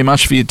 thank you very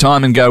much for your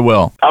time and go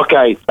well.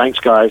 Okay, thanks,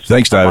 guys.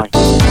 Thanks, David.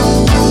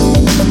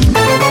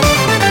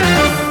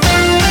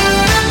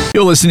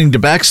 You're listening to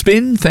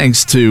Backspin.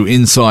 Thanks to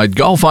Inside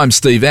Golf. I'm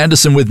Steve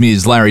Anderson. With me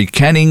is Larry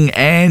Canning.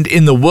 And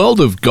in the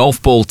world of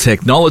golf ball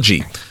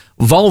technology,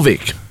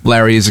 Volvik,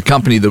 Larry, is a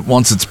company that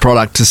wants its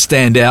product to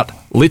stand out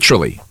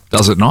literally.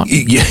 Does it not?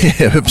 Yeah,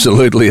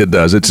 absolutely it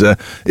does. It's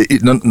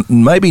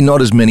maybe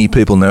not as many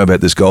people know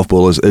about this golf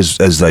ball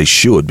as they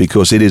should,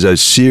 because it is a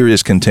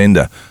serious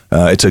contender.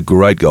 It's a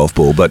great golf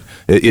ball, but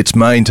its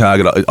main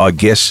target, I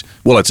guess,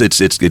 well,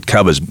 it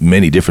covers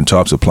many different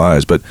types of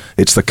players, but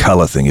it's the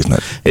colour thing, isn't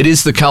it? It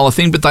is the colour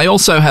thing, but they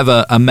also have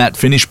a matte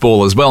finish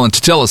ball as well. And to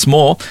tell us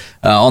more,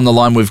 on the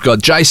line we've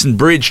got Jason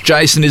Bridge.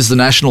 Jason is the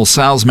National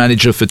Sales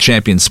Manager for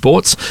Champion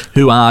Sports,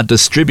 who are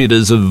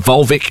distributors of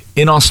Volvik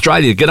in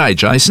Australia. G'day,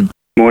 Jason.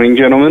 Morning,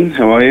 gentlemen.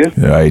 How are you?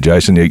 Hey,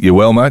 Jason, you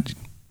well, mate?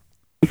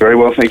 Very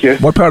well, thank you.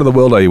 What part of the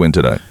world are you in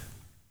today?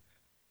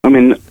 I'm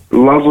in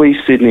lovely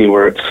Sydney,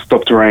 where it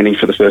stopped raining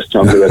for the first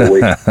time in about a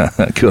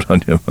week. Good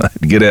on you,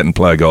 mate. Get out and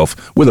play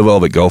golf with a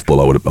Volvik golf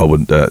ball, I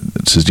would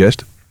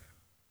suggest.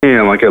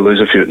 Yeah, I might go lose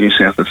a few at New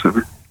South or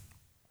something.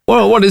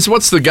 Well,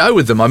 what's the go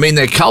with them? I mean,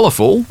 they're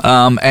colourful,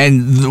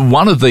 and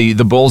one of the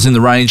balls in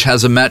the range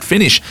has a matte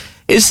finish.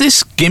 Is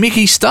this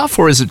gimmicky stuff,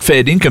 or is it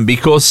fair dinkum?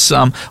 Because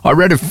I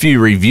read a few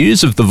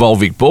reviews of the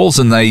Volvik balls,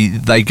 and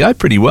they go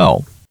pretty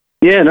well.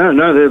 Yeah,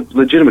 no, they're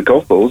legitimate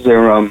golf balls.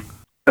 They're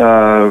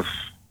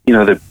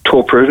they're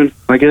tour proven,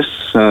 I guess.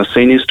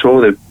 Seniors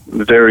tour. They're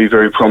very,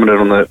 very prominent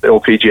on the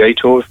LPGA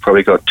tour. We've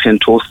probably got 10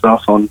 tour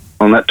staff on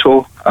that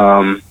tour.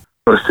 Got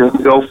a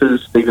senior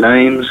golfers, Stephen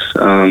Ames,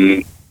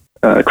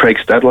 Craig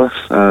Stadler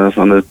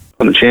on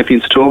the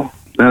Champions tour.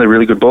 No, they're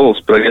really good balls,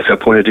 but I guess our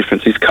point of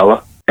difference is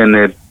colour, and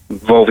they're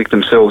Volvik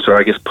themselves are,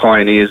 I guess,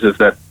 pioneers of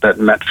that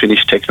matte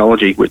finish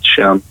technology, which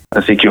I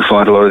think you'll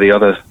find a lot of the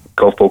other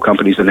golf ball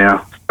companies are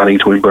now starting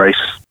to embrace.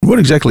 What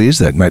exactly is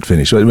that matte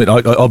finish? I mean,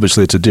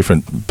 obviously it's a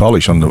different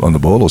polish on the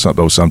ball or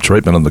some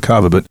treatment on the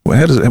cover, but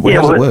how does it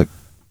work?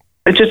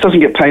 It just doesn't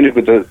get painted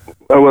with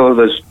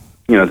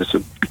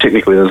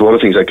technically there's a lot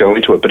of things that go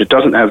into it, but it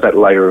doesn't have that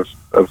layer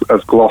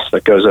of gloss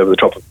that goes over the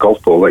top of a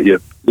golf ball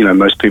that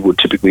most people would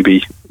typically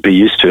be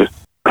used to.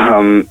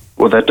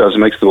 What that does, it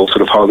makes the ball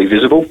sort of highly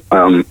visible.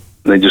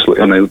 They just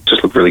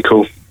look really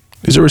cool.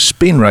 Is there a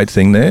spin rate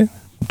thing there,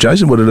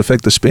 Jason? Would it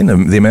affect the spin,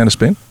 the amount of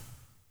spin?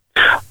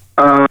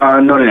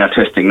 Not in our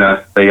testing,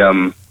 no.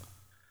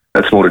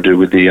 That's more to do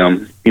with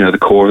the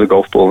core of the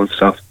golf ball and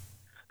stuff.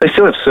 They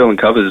still have Sterling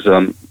covers.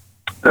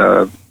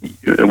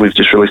 We've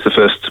just released the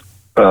first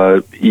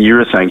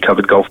urethane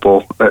covered golf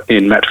ball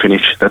in matte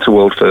finish. That's a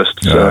world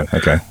first. So,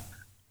 okay.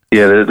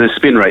 Yeah, the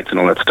spin rates and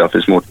all that stuff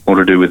is more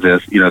to do with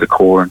the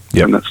core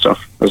and that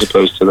stuff, as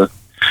opposed to the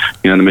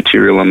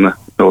material and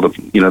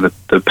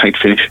the paint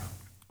finish.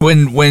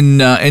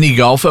 When any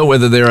golfer,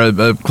 whether they're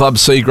a Club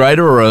C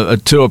grader or a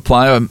tour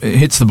player,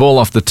 hits the ball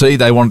off the tee,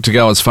 they want it to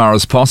go as far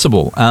as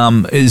possible.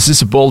 Is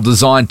this a ball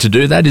designed to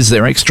do that? Is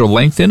there extra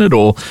length in it,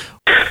 or?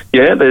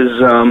 Yeah,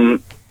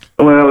 there's.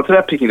 It's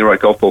about picking the right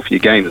golf ball for your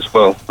game as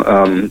well.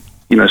 Sort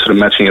of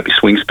matching up your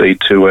swing speed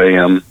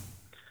to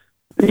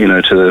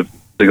to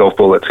the golf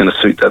ball that's going to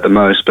suit that the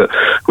most. But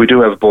we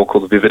do have a ball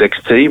called the Vivid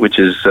XT, which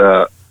is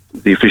the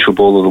official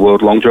ball of the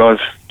World Long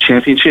Drive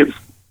Championship.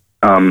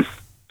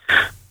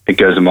 It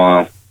goes a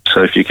mile.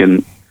 So if you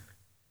can,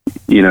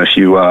 if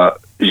you've got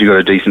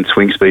a decent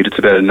swing speed, it's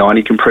about a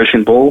 90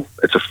 compression ball.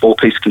 It's a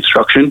 4-piece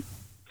construction.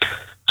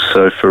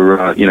 So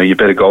for your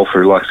better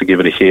golfer who likes to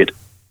give it a hit,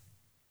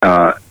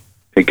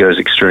 it goes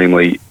an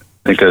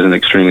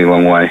extremely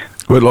long way.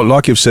 Well,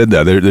 like you've said,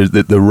 though,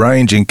 the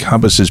range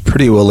encompasses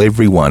pretty well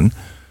everyone.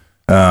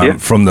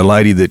 From the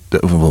lady the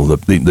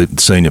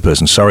senior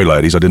person. Sorry,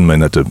 ladies, I didn't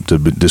mean that to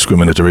be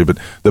discriminatory, but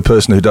the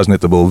person who doesn't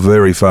hit the ball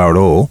very far at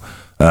all,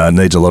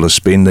 needs a lot of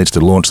spin, needs to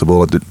launch the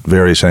ball at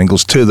various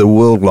angles, to the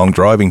World Long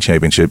Driving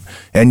Championship.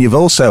 And you've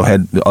also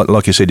had,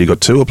 like you said, you've got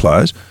tour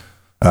players.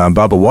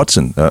 Bubba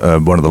Watson,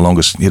 one of the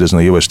longest hitters in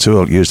the US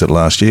Tour, used it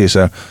last year.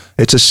 So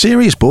it's a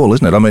serious ball,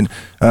 isn't it? I mean,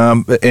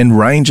 and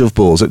range of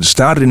balls. It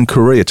started in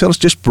Korea. Tell us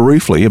just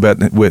briefly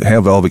about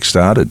how Volvik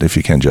started, if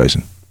you can,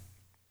 Jason.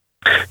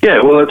 Yeah,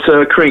 well, it's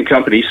a Korean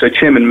company. So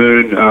Chairman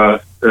Moon he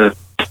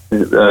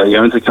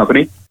owns the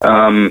company.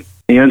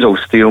 He owns all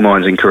steel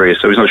mines in Korea,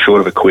 so he's not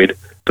short of a quid.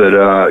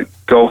 But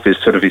golf is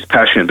sort of his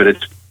passion. But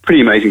it's a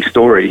pretty amazing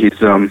story. He's,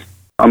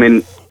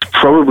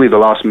 probably the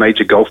last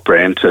major golf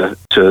brand to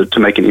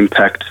make an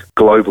impact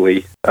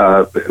globally,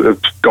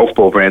 golf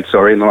ball brand,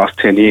 in the last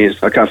 10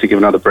 years. I can't think of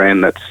another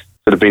brand that's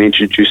sort of been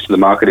introduced to the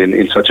market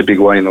in such a big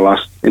way in the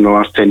last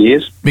 10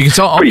 years. Because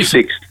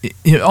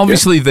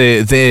obviously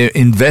their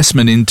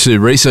investment into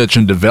research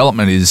and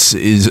development is,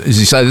 as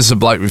you say, this is a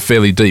bloke with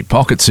fairly deep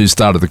pockets who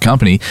started the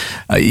company.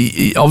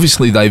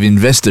 Obviously they've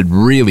invested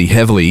really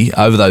heavily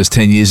over those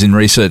 10 years in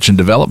research and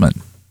development.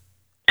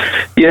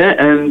 Yeah,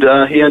 and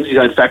he owns his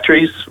own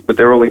factories, but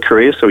they're all in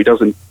Korea, so he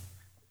doesn't,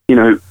 they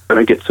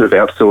don't get sort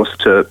of outsourced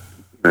to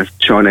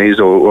Chinese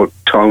or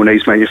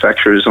Taiwanese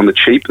manufacturers on the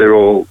cheap. They're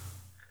all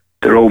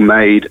they're all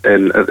made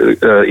in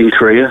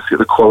Korea.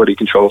 The quality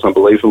control is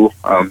unbelievable.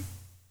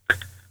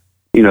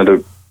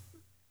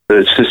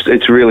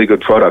 It's a really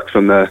good product.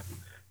 From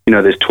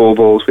there's tour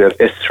balls. We have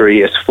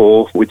S3,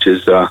 S4, which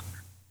is our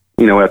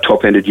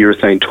top-ended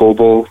urethane tour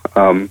ball.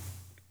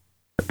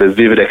 The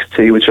Vivid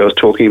XT, which I was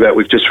talking about,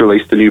 we've just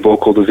released a new ball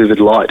called the Vivid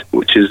Light,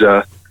 which is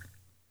sort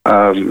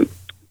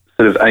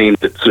of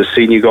aimed at sort of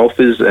senior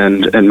golfers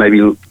and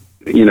maybe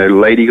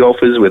lady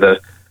golfers with a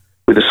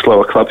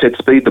slower club head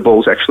speed. The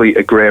ball's actually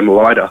a gram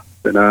lighter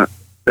than a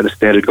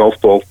standard golf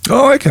ball.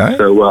 Oh, okay.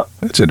 So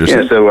that's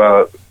interesting. Yeah,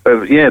 so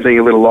being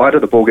a little lighter,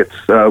 the ball gets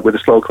with a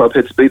slower club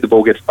head speed, the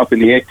ball gets up in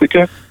the air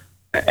quicker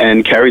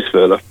and carries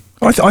further.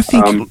 I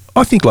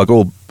think like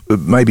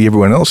maybe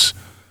everyone else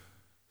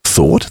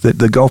thought that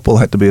the golf ball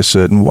had to be a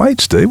certain weight.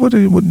 Steve, what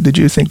did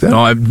you think that? No,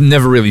 I've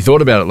never really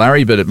thought about it,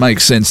 Larry, but it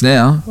makes sense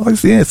now. I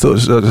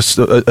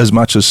thought as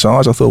much as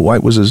size. I thought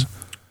weight was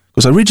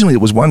because originally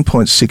it was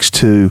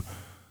 1.62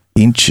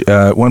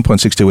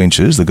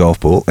 inches, the golf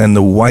ball, and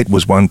the weight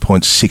was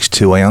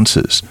 1.62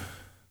 ounces.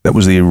 That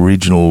was the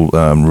original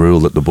rule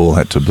that the ball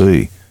had to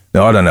be.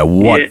 Now, I don't know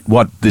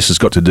what this has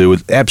got to do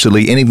with,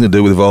 absolutely anything to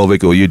do with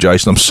Volvik or you,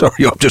 Jason. I'm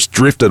sorry, I've just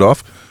drifted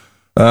off.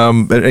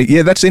 But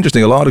that's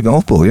interesting. A lighter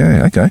golf ball,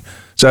 yeah, okay.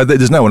 So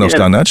there's no one else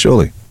done that,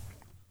 surely?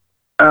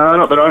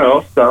 Not that I know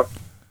of. So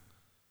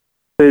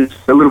there's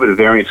a little bit of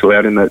variance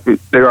allowed in that.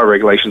 There are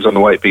regulations on the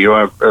weight, but you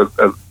are allowed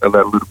a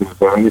little bit of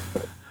variance.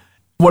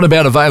 What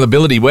about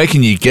availability? Where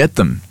can you get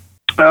them?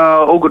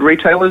 All good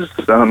retailers.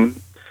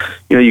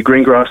 Your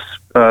Greengrass.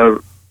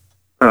 The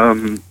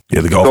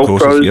golf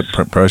courses. Pros.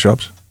 Yep, pro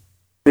shops.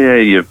 Yeah,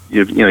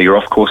 your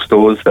off-course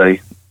stores.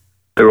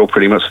 They're all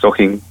pretty much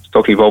stocking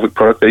Volvik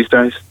product these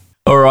days.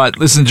 All right,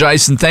 listen,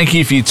 Jason. Thank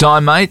you for your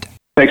time, mate.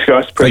 Thanks,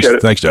 guys. Appreciate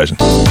it. Thanks, Jason.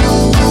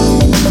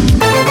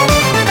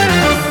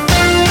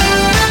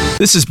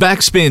 This is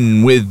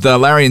Backspin with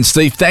Larry and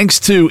Steve. Thanks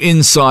to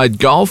Inside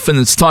Golf, and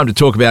it's time to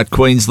talk about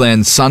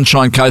Queensland's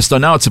Sunshine Coast. I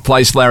know it's a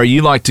place, Larry,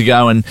 you like to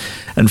go and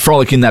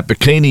frolic in that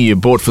bikini you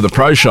bought for the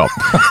pro shop.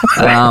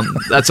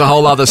 That's a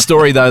whole other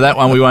story, though. That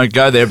one, we won't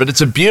go there. But it's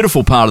a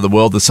beautiful part of the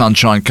world, the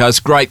Sunshine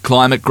Coast. Great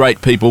climate,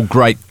 great people,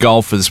 great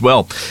golf as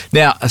well.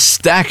 Now, a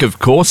stack of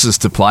courses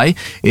to play,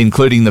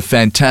 including the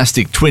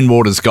fantastic Twin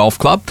Waters Golf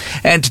Club.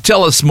 And to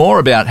tell us more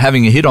about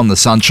having a hit on the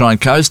Sunshine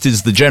Coast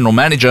is the general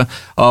manager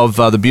of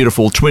the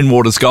beautiful Twin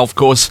Waters Golf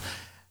Course,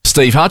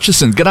 Steve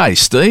Hutchison. G'day,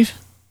 Steve.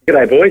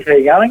 G'day, boys. How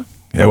you going?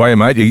 How are you,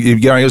 mate?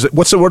 You going?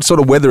 What sort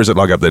of weather is it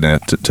like up there now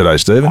today,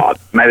 Stephen?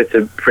 Mate, it's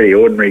a pretty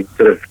ordinary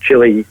sort of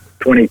chilly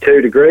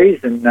 22 degrees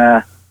and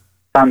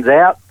sun's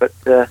out. But,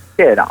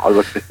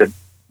 it's just a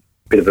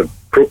bit of a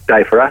crook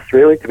day for us,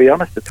 really, to be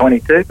honest, at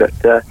 22. But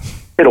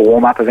it'll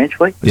warm up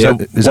eventually.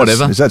 Whatever.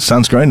 Is that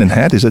sunscreen and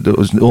hat? It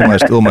was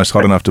almost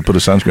hot enough to put a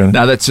sunscreen on?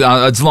 No, that's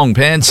it's long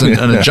pants and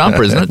a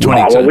jumper, isn't it?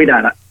 22. Well,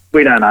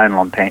 we don't own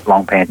long pants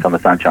on the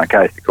Sunshine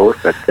Coast, of course,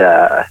 but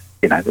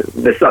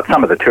there's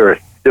some of the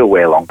tourists still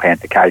wear long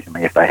pants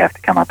occasionally if they have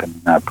to come up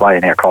and play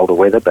in our colder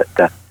weather. But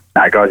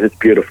no, guys, it's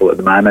beautiful at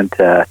the moment.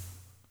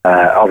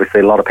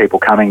 Obviously, a lot of people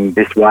coming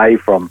this way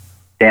from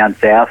down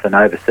south and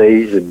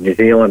overseas and New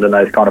Zealand and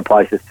those kind of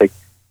places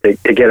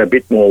to get a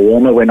bit more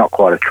warmer. We're not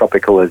quite as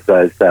tropical as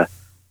those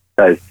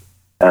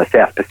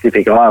South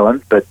Pacific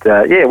islands, but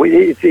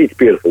it's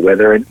beautiful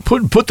weather. And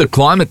put the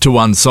climate to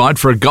one side.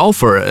 For a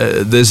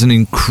golfer, there's an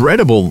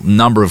incredible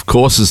number of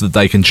courses that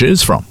they can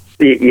choose from.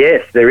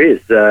 Yes, there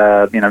is.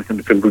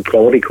 Some good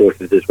quality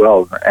courses as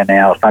well. And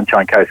our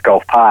Sunshine Coast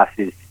Golf Pass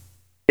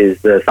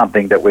is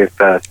something that we've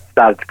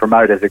started to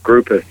promote as a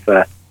group of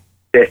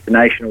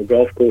destinational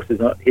golf courses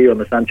here on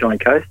the Sunshine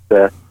Coast.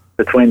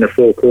 Between the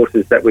 4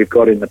 courses that we've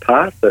got in the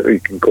past, so you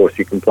can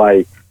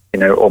play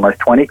almost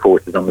 20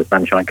 courses on the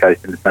Sunshine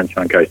Coast in the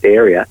Sunshine Coast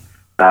area,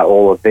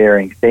 all of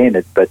varying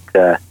standards. But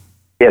the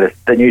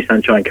new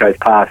Sunshine Coast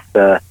Pass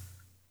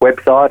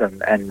website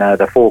and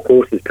the 4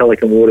 courses,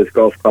 Pelican Waters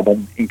Golf Club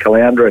in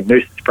Caloundra and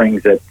Noosa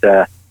Springs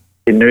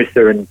in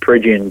Noosa and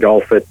Peregian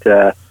Golf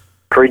at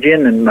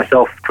Peregian, and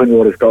myself, Twin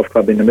Waters Golf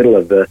Club in the middle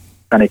of the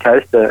sunny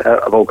coast,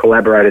 have all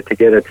collaborated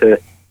together to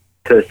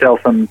sell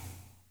some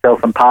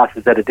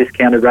passes at a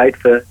discounted rate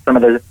for some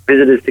of the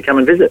visitors to come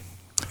and visit.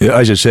 Yeah,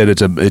 as you said,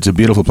 it's a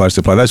beautiful place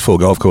to play. Those 4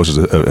 golf courses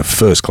are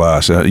first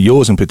class.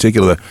 Yours in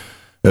particular,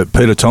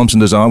 Peter Thompson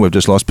design. We've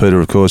just lost Peter,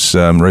 of course,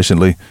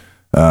 recently.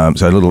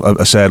 So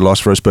a sad loss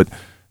for us. But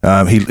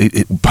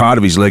he part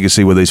of his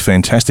legacy were these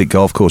fantastic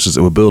golf courses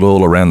that were built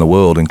all around the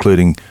world,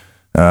 including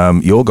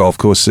your golf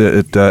course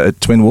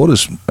at Twin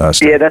Waters.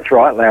 Yeah, that's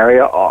right, Larry.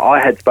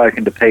 I had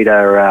spoken to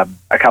Peter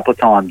a couple of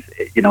times,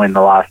 in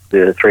the last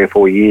 3 or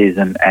 4 years,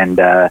 and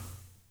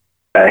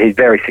he's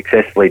very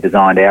successfully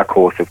designed our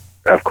course,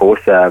 of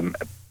course,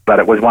 but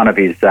it was one of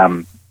his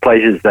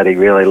pleasures that he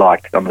really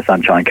liked on the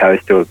Sunshine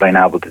Coast to have been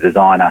able to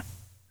design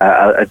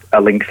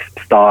a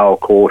links-style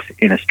course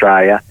in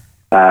Australia.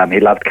 He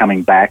loved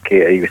coming back.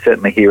 He was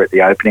certainly here at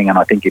the opening, and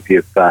I think if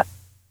you've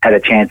had a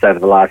chance over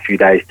the last few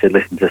days to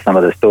listen to some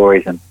of the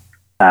stories, and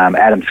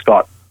Adam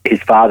Scott,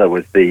 his father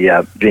was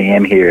the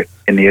GM here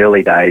in the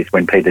early days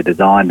when Peter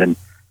designed, and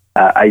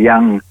a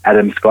young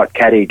Adam Scott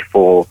caddied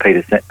for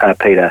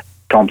Peter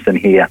Thompson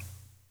here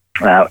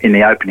in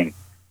the opening,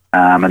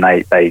 and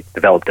they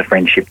developed a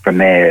friendship from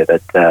there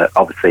that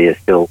obviously has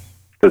still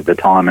stood the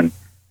time and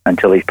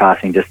until his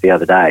passing just the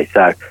other day.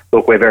 So,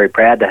 look, we're very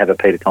proud to have a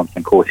Peter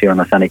Thompson course here on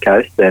the sunny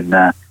coast, and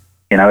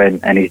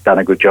and he's done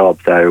a good job.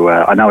 So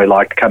I know he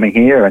liked coming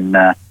here, and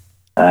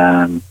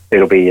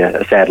it'll be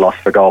a sad loss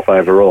for golf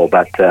overall.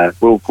 But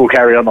we'll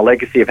carry on the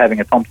legacy of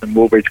having a Thompson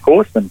Woolbridge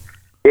course, and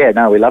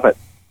we love it.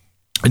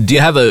 Do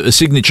you have a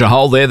signature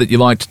hole there that you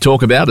like to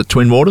talk about at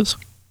Twin Waters?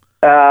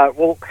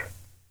 Well,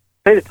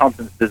 Peter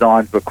Thompson's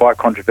designs were quite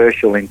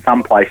controversial in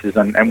some places,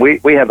 and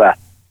we have a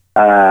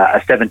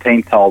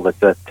 17th hole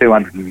that's a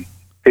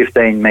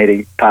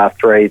 215-metre par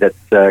 3 that's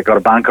got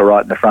a bunker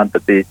right in the front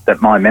that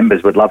my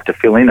members would love to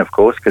fill in, of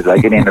course, because they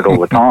get in it all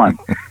the time.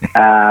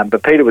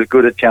 But Peter was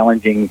good at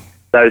challenging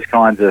those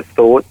kinds of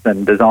thoughts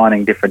and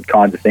designing different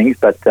kinds of things.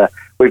 But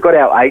we've got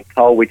our 8th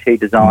hole, which he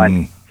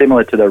designed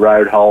similar to the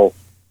road hole,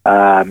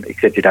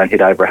 except you don't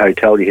hit over a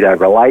hotel, you hit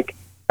over a lake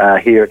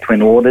here at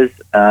Twin Waters.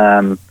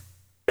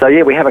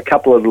 We have a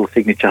couple of little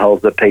signature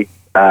holes that Pete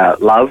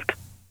loved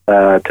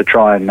to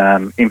try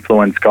and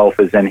influence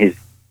golfers, and his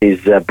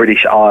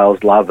British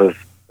Isles love of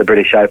the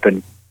British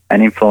Open,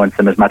 and influence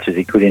them as much as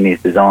he could in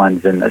his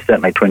designs. And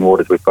certainly Twin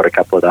Waters, we've got a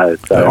couple of those.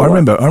 So I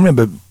remember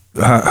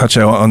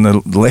Hutcho, on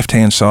the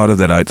left-hand side of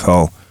that 8th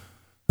hole,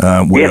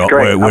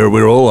 where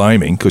we're all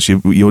aiming, because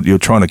you're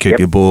trying to keep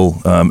your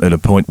ball at a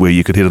point where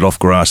you could hit it off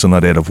grass and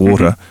not out of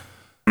water.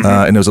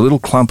 And there was a little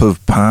clump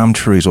of palm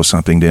trees or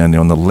something down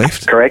there on the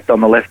left. Correct, on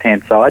the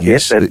left-hand side,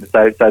 yes. So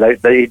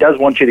he does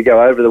want you to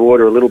go over the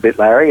water a little bit,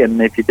 Larry, and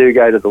if you do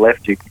go to the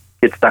left, you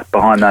get stuck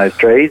behind those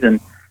trees.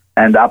 And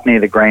up near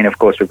the green, of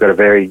course, we've got a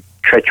very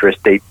treacherous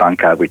deep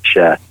bunker, which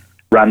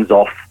runs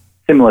off,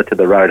 similar to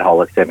the road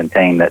hole at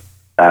 17, that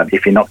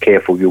if you're not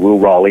careful, you will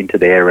roll into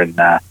there, and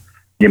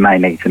you may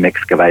need some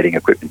excavating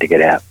equipment to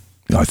get out.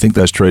 I think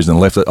those trees on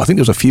the left, I think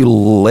there was a few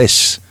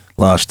less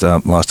last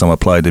time I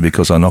played there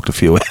because I knocked a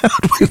few out.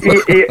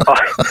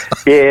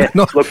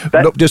 Not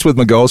just with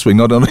my golf swing,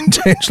 not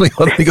unintentionally.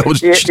 I think I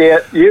was.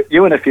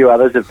 You and a few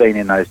others have been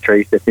in those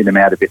trees to thin them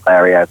out a bit,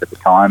 Larry, over the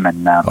time,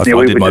 and I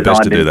did my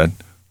best to do that.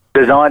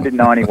 Designed in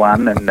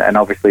 91, and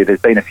obviously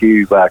there's been a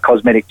few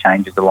cosmetic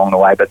changes along the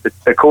way, but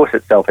the course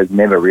itself has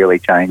never really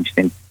changed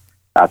since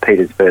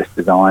Peter's first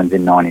designs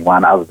in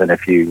 91, other than a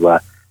few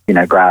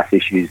grass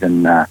issues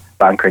and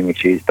bunkering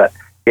issues. But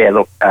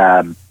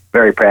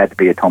very proud to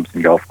be a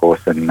Thompson golf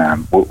course, and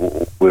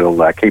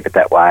we'll keep it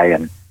that way.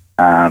 And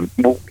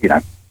he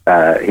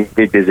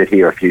did visit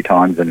here a few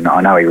times, and I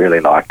know he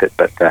really liked it.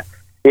 But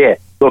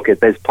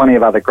there's plenty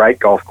of other great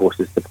golf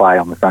courses to play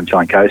on the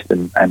Sunshine Coast,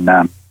 and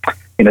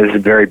this is a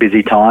very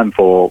busy time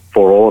for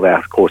all of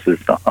our courses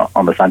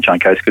on the Sunshine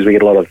Coast, because we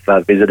get a lot of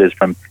visitors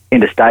from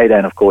interstate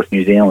and, of course,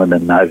 New Zealand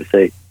and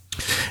overseas.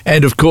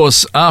 And, of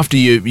course, after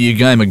your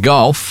game of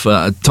golf,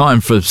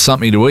 time for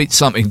something to eat,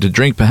 something to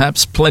drink,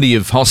 perhaps. Plenty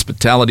of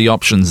hospitality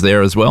options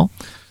there as well.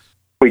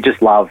 We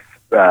just love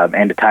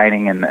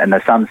entertaining, and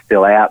the sun's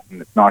still out,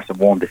 and it's nice and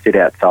warm to sit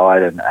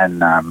outside, and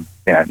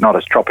not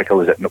as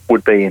tropical as it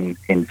would be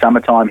in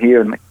summertime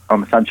here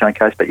on the Sunshine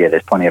Coast. But,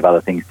 there's plenty of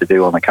other things to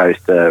do on the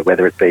coast,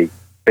 whether it be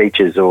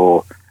beaches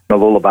or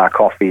Mooloolaba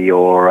coffee,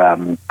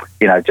 or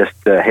just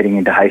heading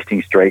into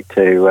Hastings Street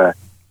to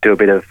do a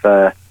bit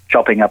of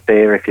shopping up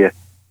there if you're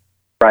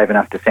brave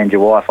enough to send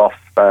your wife off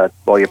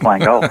while you're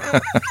playing golf.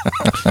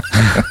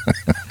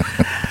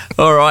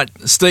 All right,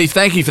 Steve,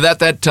 thank you for that.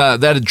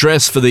 That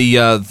address for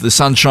the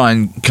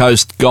Sunshine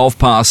Coast Golf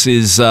Pass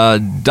is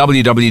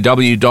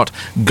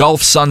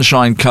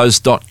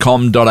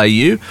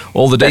www.golfsunshinecoast.com.au.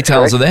 All the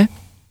details are there.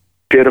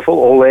 Beautiful,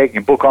 all there. You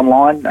can book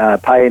online,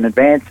 pay in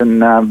advance,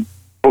 and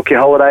book your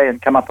holiday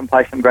and come up and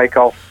play some great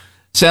golf.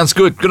 Sounds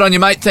good. Good on you,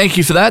 mate. Thank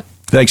you for that.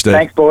 Thanks, Steve.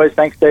 Thanks, boys.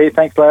 Thanks, Steve.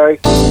 Thanks, Larry.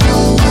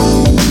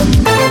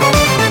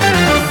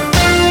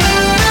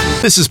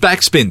 This is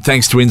Backspin.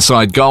 Thanks to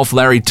Inside Golf.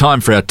 Larry, time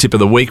for our tip of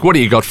the week. What do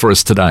you got for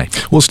us today?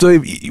 Well,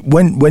 Steve,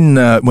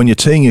 when you're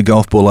teeing your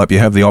golf ball up, you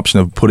have the option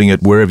of putting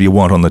it wherever you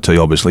want on the tee.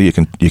 Obviously, you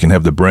can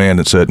have the brand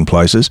at certain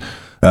places,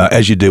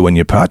 as you do when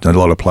you putt. And a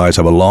lot of players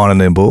have a line on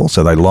their ball,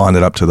 so they line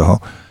it up to the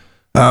hole.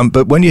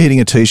 But when you're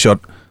hitting a tee shot,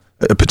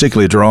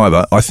 particularly a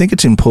driver, I think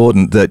it's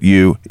important that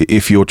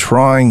if you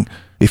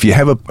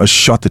have a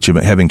shot that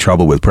you're having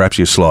trouble with, perhaps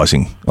you're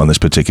slicing on this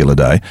particular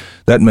day,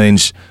 that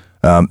means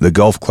the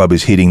golf club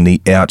is hitting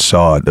the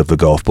outside of the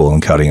golf ball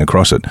and cutting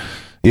across it.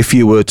 If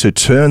you were to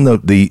turn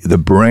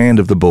the brand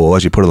of the ball,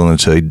 as you put it on the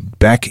tee,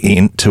 back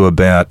in to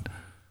about,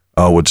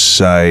 I would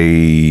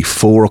say,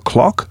 4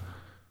 o'clock,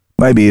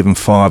 maybe even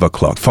 5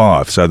 o'clock.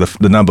 5. So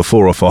the number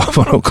 4 or 5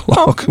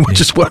 o'clock, which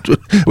is what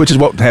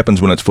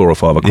happens when it's 4 or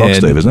 5 o'clock,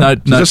 Steve, isn't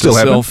it?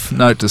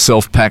 Note to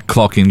self, pack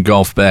clock in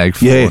golf bag.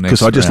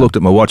 Because I just looked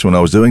at my watch when I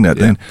was doing that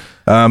then.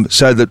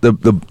 So that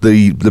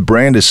the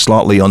brand is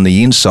slightly on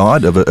the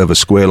inside of a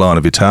square line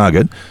of your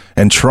target,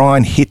 and try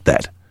and hit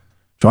that.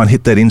 Try and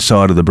hit that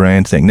inside of the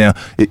brand thing. Now,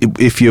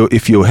 if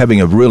you're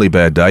having a really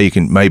bad day,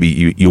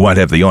 you won't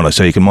have the honour,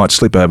 so you might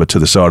slip over to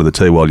the side of the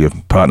tee while your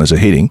partners are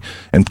hitting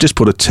and just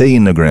put a tee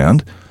in the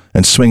ground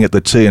and swing at the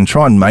tee and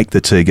try and make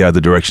the tee go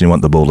the direction you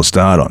want the ball to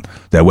start on.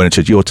 Now, when it's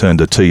your turn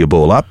to tee your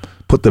ball up,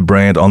 put the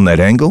brand on that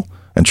angle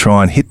and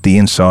try and hit the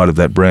inside of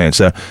that brand.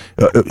 So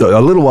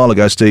a little while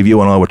ago, Steve, you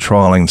and I were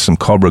trialling some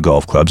Cobra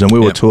golf clubs, and we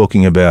were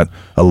talking about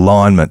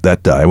alignment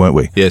that day, weren't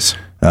we? Yes.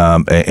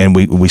 And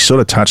we sort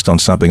of touched on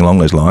something along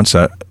those lines.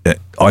 So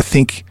I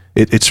think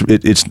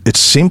it's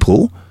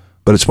simple,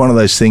 but it's one of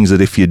those things that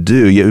if you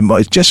do,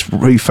 it just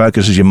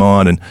refocuses your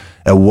mind and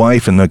away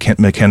from the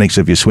mechanics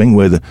of your swing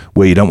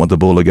where you don't want the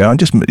ball to go,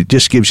 and it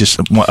just gives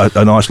you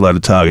an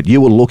isolated target.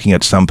 You were looking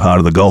at some part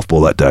of the golf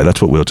ball that day.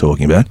 That's what we were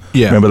talking about.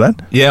 Yeah. Remember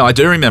that? Yeah, I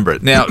do remember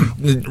it. Now,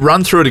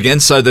 run through it again.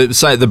 So,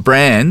 the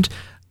brand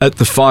at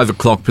the 5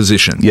 o'clock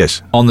position.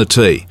 Yes. On the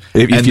tee.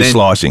 If you're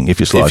slicing it. If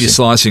you're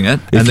slicing it.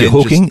 If you're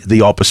hooking,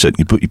 the opposite.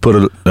 You put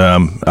it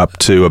up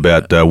to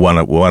about 1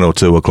 or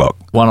 2 o'clock.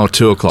 1 or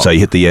 2 o'clock. So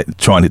you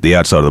try and hit the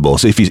outside of the ball.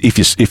 So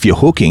if you're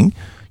hooking,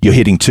 you're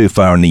hitting too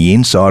far on the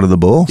inside of the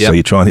ball. Yep. So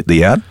you try and hit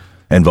the out,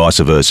 and vice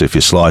versa. If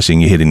you're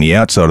slicing, you're hitting the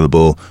outside of the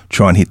ball.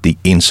 Try and hit the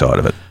inside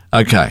of it.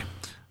 Okay.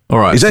 All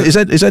right.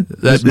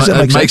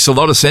 That makes a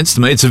lot of sense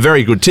to me. It's a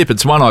very good tip.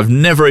 It's one I've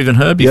never even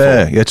heard before.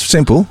 Yeah, it's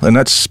simple, and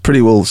that's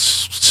pretty well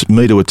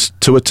me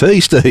to a T,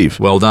 Steve.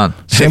 Well done.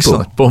 Simple.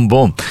 Excellent. Boom,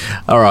 boom.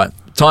 All right.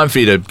 Time for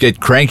you to get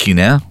cranky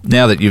now.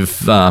 Now that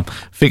you've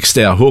fixed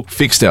our hook,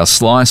 fixed our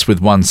slice with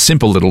one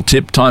simple little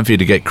tip, time for you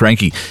to get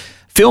cranky.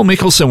 Phil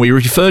Mickelson, we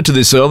referred to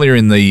this earlier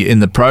in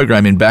the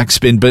program in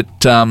Backspin,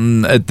 but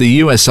at the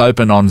US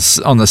Open on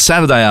the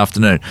Saturday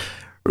afternoon.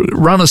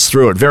 Run us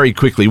through it very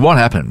quickly. What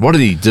happened? What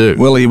did he do?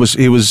 Well, he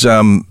was.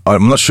 I'm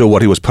not sure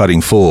what he was putting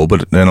for,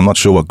 and I'm not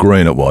sure what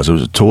green it was. It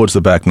was towards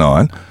the back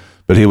nine,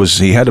 but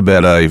he had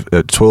about a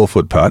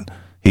 12-foot putt.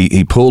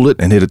 He pulled it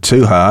and hit it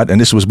too hard, and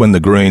this was when the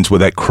greens were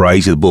that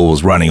crazy. The ball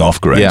was running off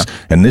greens,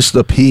 yeah. And this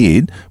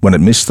appeared when it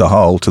missed the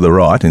hole to the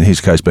right. In his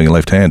case, being a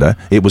left-hander,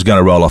 it was going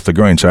to roll off the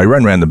green. So he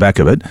ran around the back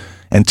of it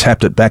and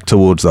tapped it back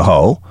towards the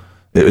hole.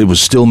 It was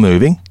still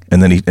moving.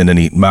 And then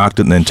he marked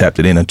it and then tapped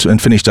it in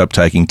and finished up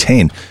taking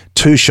 10.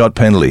 2-shot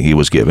penalty he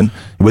was given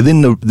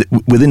within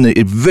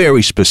the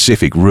very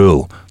specific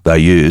rule they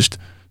used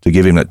to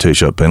give him that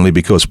 2-shot penalty,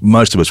 because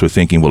most of us were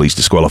thinking, well, he's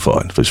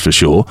disqualified for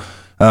sure.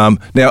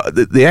 Now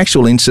the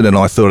actual incident,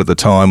 I thought at the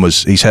time,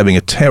 was he's having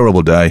a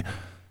terrible day.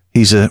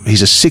 He's a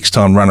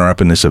 6-time runner-up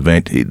in this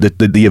event.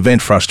 The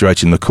event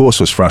frustrates him. The course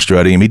was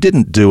frustrating him. He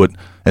didn't do it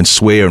and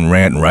swear and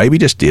rant and rave. He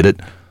just did it.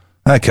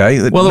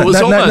 Okay. Well, it was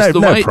almost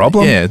no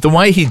problem. Yeah, the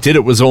way he did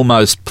it was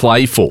almost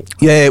playful.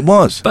 Yeah, it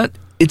was. But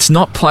it's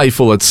not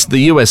playful. It's the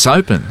US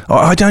Open.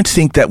 I don't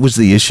think that was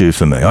the issue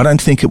for me. I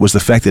don't think it was the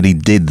fact that he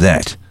did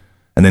that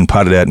and then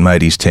putted out and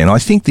made his 10. I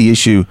think the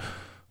issue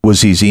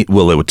was there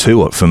were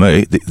two for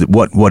me.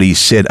 What he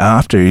said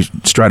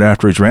straight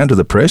after his round to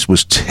the press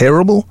was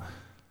terrible.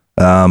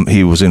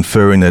 He was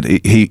inferring that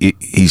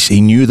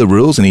he knew the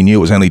rules and he knew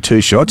it was only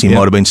 2 shots. He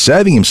might have been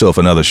saving himself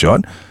another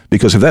shot,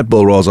 because if that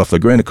ball rolls off the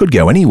green, it could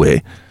go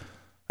anywhere.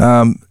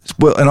 And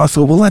I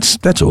thought, well,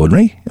 that's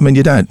ordinary. I mean,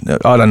 I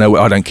don't know.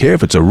 I don't care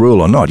if it's a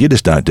rule or not. You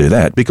just don't do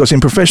that, because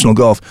in professional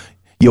golf,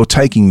 you're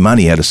taking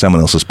money out of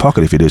someone else's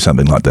pocket if you do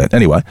something like that.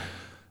 Anyway,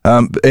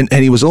 and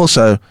he was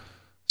also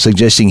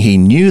suggesting he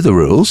knew the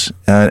rules,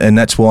 and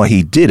that's why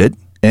he did it.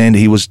 And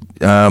he was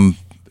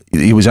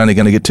only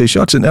going to get 2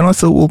 shots. And I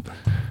thought, well,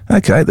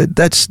 okay,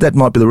 that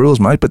might be the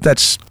rules, mate, but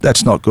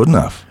that's not good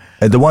enough.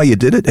 And the way you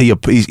did it,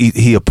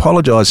 he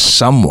apologised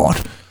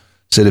somewhat,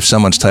 said if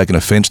someone's taken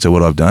offence to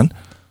what I've done,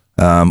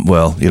 I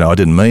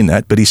didn't mean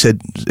that. But he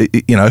said,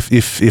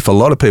 if a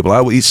lot of people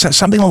are,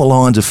 something along the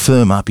lines of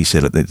firm up, he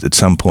said at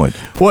some point.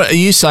 What are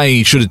you saying?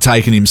 He should have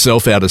taken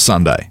himself out of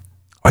Sunday?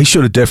 He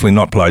should have definitely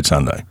not played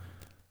Sunday.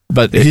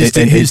 But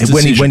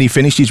when he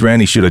finished his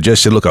round, he should have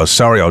just said, look, I was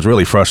sorry, I was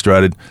really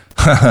frustrated,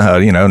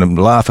 and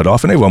laugh it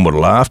off, and everyone would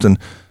have laughed, and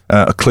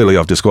clearly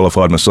I've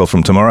disqualified myself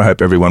from tomorrow. I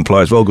hope everyone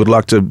plays well. Good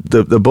luck to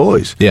the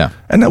boys. Yeah.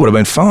 And that would have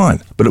been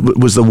fine. But it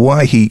was the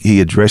way he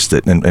addressed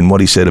it and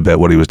what he said about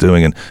what he was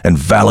doing and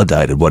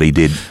validated what he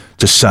did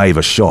to save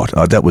a shot.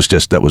 That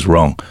was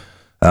wrong.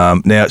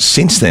 Now,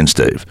 since then,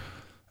 Steve,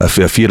 a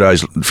few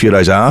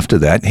days after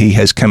that, he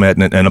has come out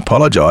and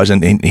apologised,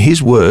 and in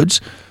his words,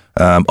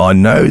 I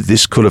know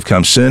this could have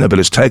come sooner, but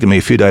it's taken me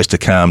a few days to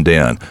calm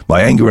down.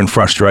 My anger and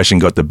frustration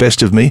got the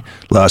best of me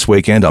last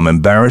weekend. I'm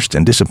embarrassed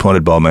and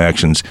disappointed by my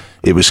actions.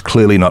 It was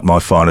clearly not my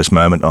finest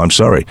moment. I'm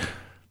sorry.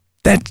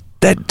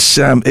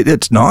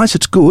 It's nice.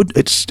 It's good.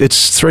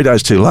 It's 3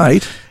 days too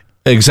late.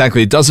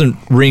 Exactly. It doesn't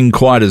ring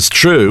quite as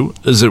true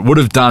as it would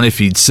have done if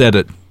he'd said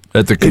it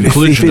at the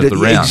conclusion of the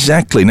round.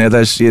 Exactly. Now,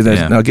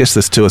 I guess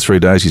there's 2 or 3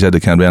 days he's had to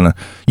come down.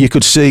 You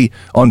could see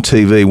on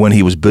TV when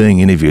he was being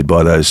interviewed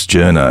by those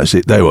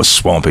journos, they were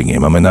swamping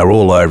him. I mean, they were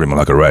all over him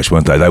like a rash,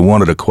 weren't they? They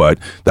wanted a quote.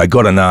 They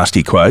got a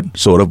nasty quote,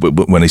 sort of,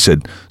 when he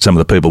said some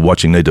of the people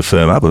watching need to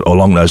firm up,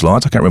 along those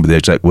lines. I can't remember the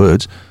exact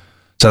words.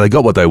 So they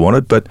got what they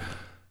wanted, but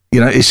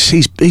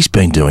he's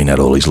been doing that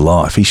all his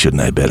life. He should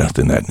know better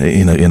than that.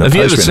 Have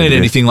you ever seen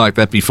anything like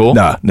that before?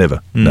 No, never.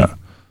 No.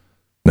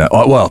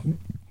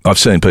 I've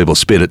seen people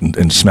spit it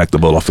and smack the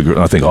ball off the ground.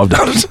 I think I've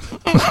done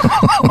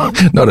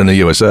it. Not in the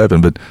US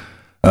Open, but,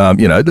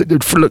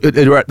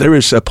 there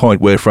is a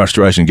point where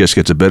frustration gets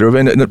the better of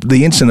it. And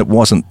the incident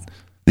wasn't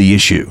the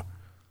issue.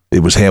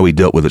 It was how he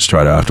dealt with it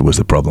straight after was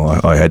the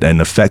problem I had. And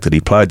the fact that he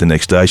played the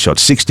next day, shot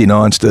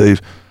 69,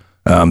 Steve.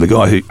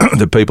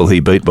 The people he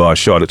beat by a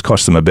shot, it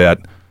cost them about,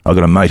 I've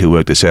got a mate who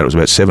worked this out, it was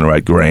about $7 or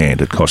 $8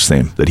 grand it cost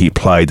them that he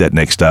played that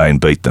next day and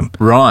beat them.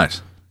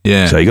 Right.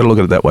 Yeah. So you got to look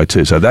at it that way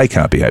too. So they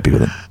can't be happy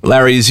with it.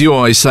 Larry, as you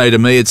always say to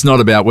me, it's not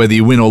about whether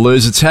you win or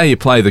lose, it's how you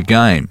play the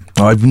game.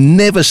 I've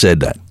never said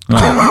that.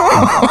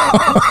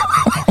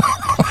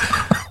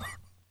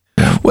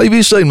 Well, have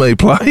you seen me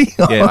play?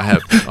 Yeah, I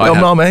have.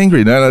 I'm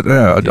angry. No,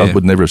 I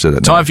would never have said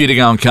that. Time for you to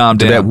go and calm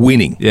down. It's about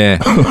winning. Yeah.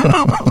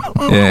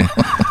 Yeah.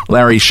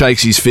 Larry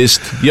shakes his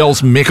fist,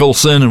 yells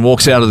Mickelson, and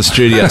walks out of the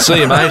studio.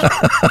 See you, mate.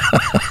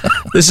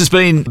 This has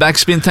been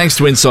Backspin. Thanks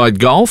to Inside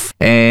Golf.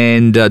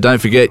 And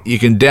don't forget, you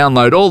can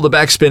download all the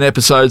Backspin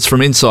episodes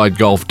from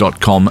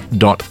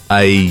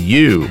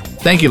insidegolf.com.au.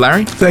 Thank you,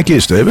 Larry. Thank you,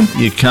 Stephen.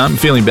 You come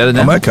feeling better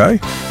now? I'm okay.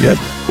 Yep.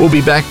 We'll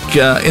be back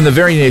in the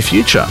very near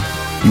future.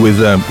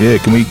 With,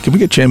 can we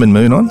get Chairman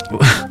Moon on?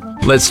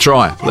 Let's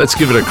try. Let's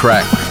give it a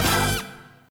crack.